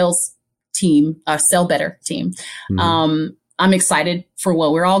JB sales team, Sell Better team, I'm excited for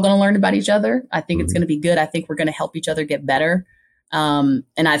what we're all going to learn about each other. I think it's going to be good. I think we're going to help each other get better. And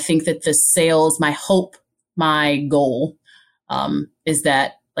I think that the sales, my hope, my goal, is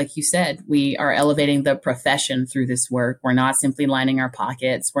that, like you said, we are elevating the profession through this work. We're not simply lining our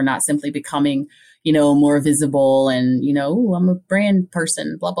pockets. We're not simply becoming, more visible and, I'm a brand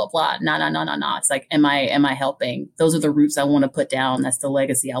person, blah, blah, blah. No. It's like, am I helping? Those are the roots I want to put down. That's the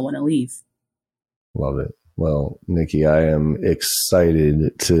legacy I want to leave. Love it. Well, Nikki, I am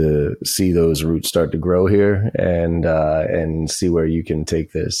excited to see those roots start to grow here and see where you can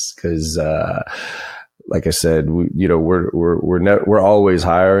take this. Because like I said, we're always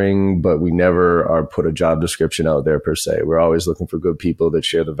hiring, but we never are put a job description out there per se. We're always looking for good people that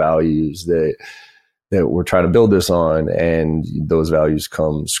share the values that we're trying to build this on, and those values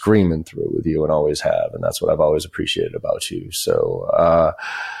come screaming through with you and always have. And that's what I've always appreciated about you. So,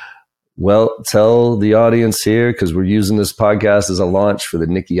 well, tell the audience here, because we're using this podcast as a launch for the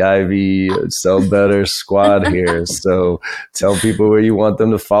Nikki Ivy Sell Better squad here. So tell people where you want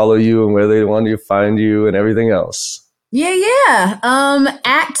them to follow you and where they want to find you and everything else. Yeah.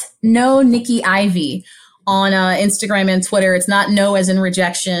 At No Nikki Ivy on Instagram and Twitter. It's not no as in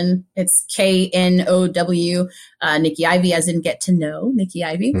rejection. It's KNOW. Nikki Ivy as in get to know Nikki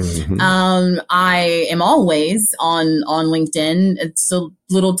Ivy. Mm-hmm. I am always on LinkedIn. It's a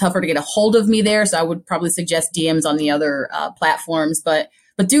little tougher to get a hold of me there, so I would probably suggest DMs on the other platforms. But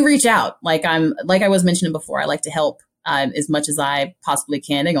do reach out. Like I was mentioning before, I like to help as much as I possibly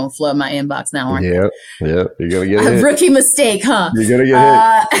can. They're gonna flood my inbox now, aren't they? Yeah. You're gonna get hit. Rookie mistake, huh? You're gonna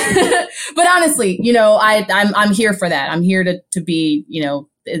get hit. But honestly, I'm here for that. I'm here to be,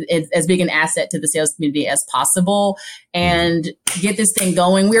 as big an asset to the sales community as possible and get this thing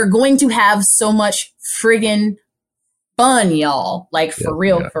going. We're going to have so much friggin' fun, y'all. Like for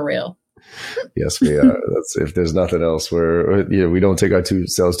real. Yes, we are. If there's nothing else, we don't take our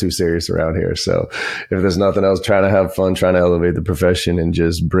sales too serious around here. So if there's nothing else, trying to have fun, trying to elevate the profession and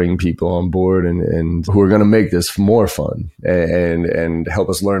just bring people on board and who are going to make this more fun and help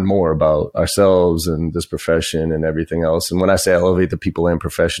us learn more about ourselves and this profession and everything else. And when I say elevate the people in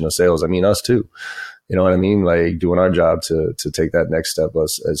professional sales, I mean us too. You know what I mean? Like doing our job to take that next step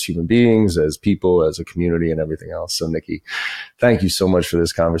as human beings, as people, as a community and everything else. So Nikki, thank you so much for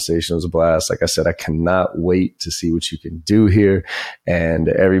this conversation. It was a blast. Like I said, I cannot wait to see what you can do here. And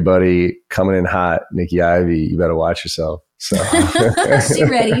everybody coming in hot, Nikki Ivy, you better watch yourself. So she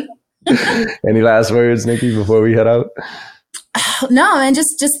ready. Any last words, Nikki, before we head out? No, man,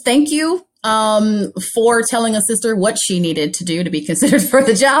 just thank you. For telling a sister what she needed to do to be considered for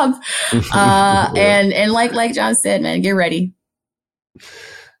the job. And like John said, man, get ready.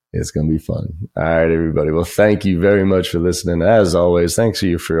 It's going to be fun. All right, everybody. Well, thank you very much for listening. As always, thanks to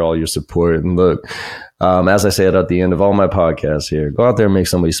you for all your support. And look, as I say it at the end of all my podcasts here, go out there and make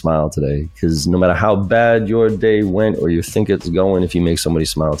somebody smile today. Because no matter how bad your day went or you think it's going, if you make somebody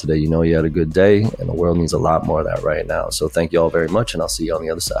smile today, you know you had a good day. And the world needs a lot more of that right now. So thank you all very much. And I'll see you on the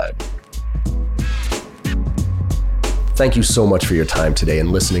other side. Thank you so much for your time today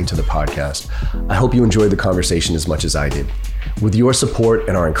and listening to the podcast. I hope you enjoyed the conversation as much as I did. With your support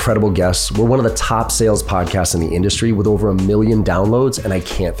and our incredible guests, we're one of the top sales podcasts in the industry with over 1 million downloads, and I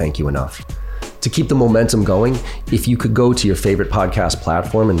can't thank you enough. To keep the momentum going, if you could go to your favorite podcast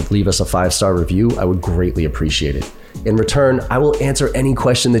platform and leave us a 5-star review, I would greatly appreciate it. In return, I will answer any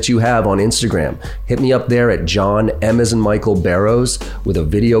question that you have on Instagram. Hit me up there at John M as in Michael Barrows with a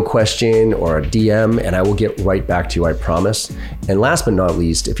video question or a DM, and I will get right back to you, I promise. And last but not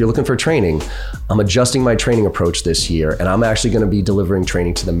least, if you're looking for training, I'm adjusting my training approach this year, and I'm actually going to be delivering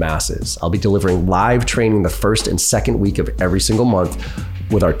training to the masses. I'll be delivering live training the first and second week of every single month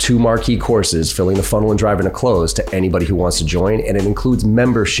with our 2 marquee courses, Filling the Funnel and Driving to Close, to anybody who wants to join. And it includes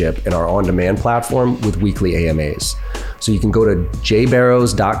membership in our on-demand platform with weekly AMAs. So you can go to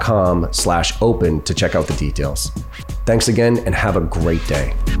jbarrows.com/open to check out the details. Thanks again and have a great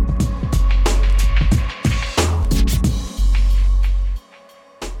day.